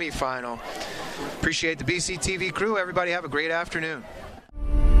that semifinal. Appreciate the BCTV crew. Everybody have a great afternoon.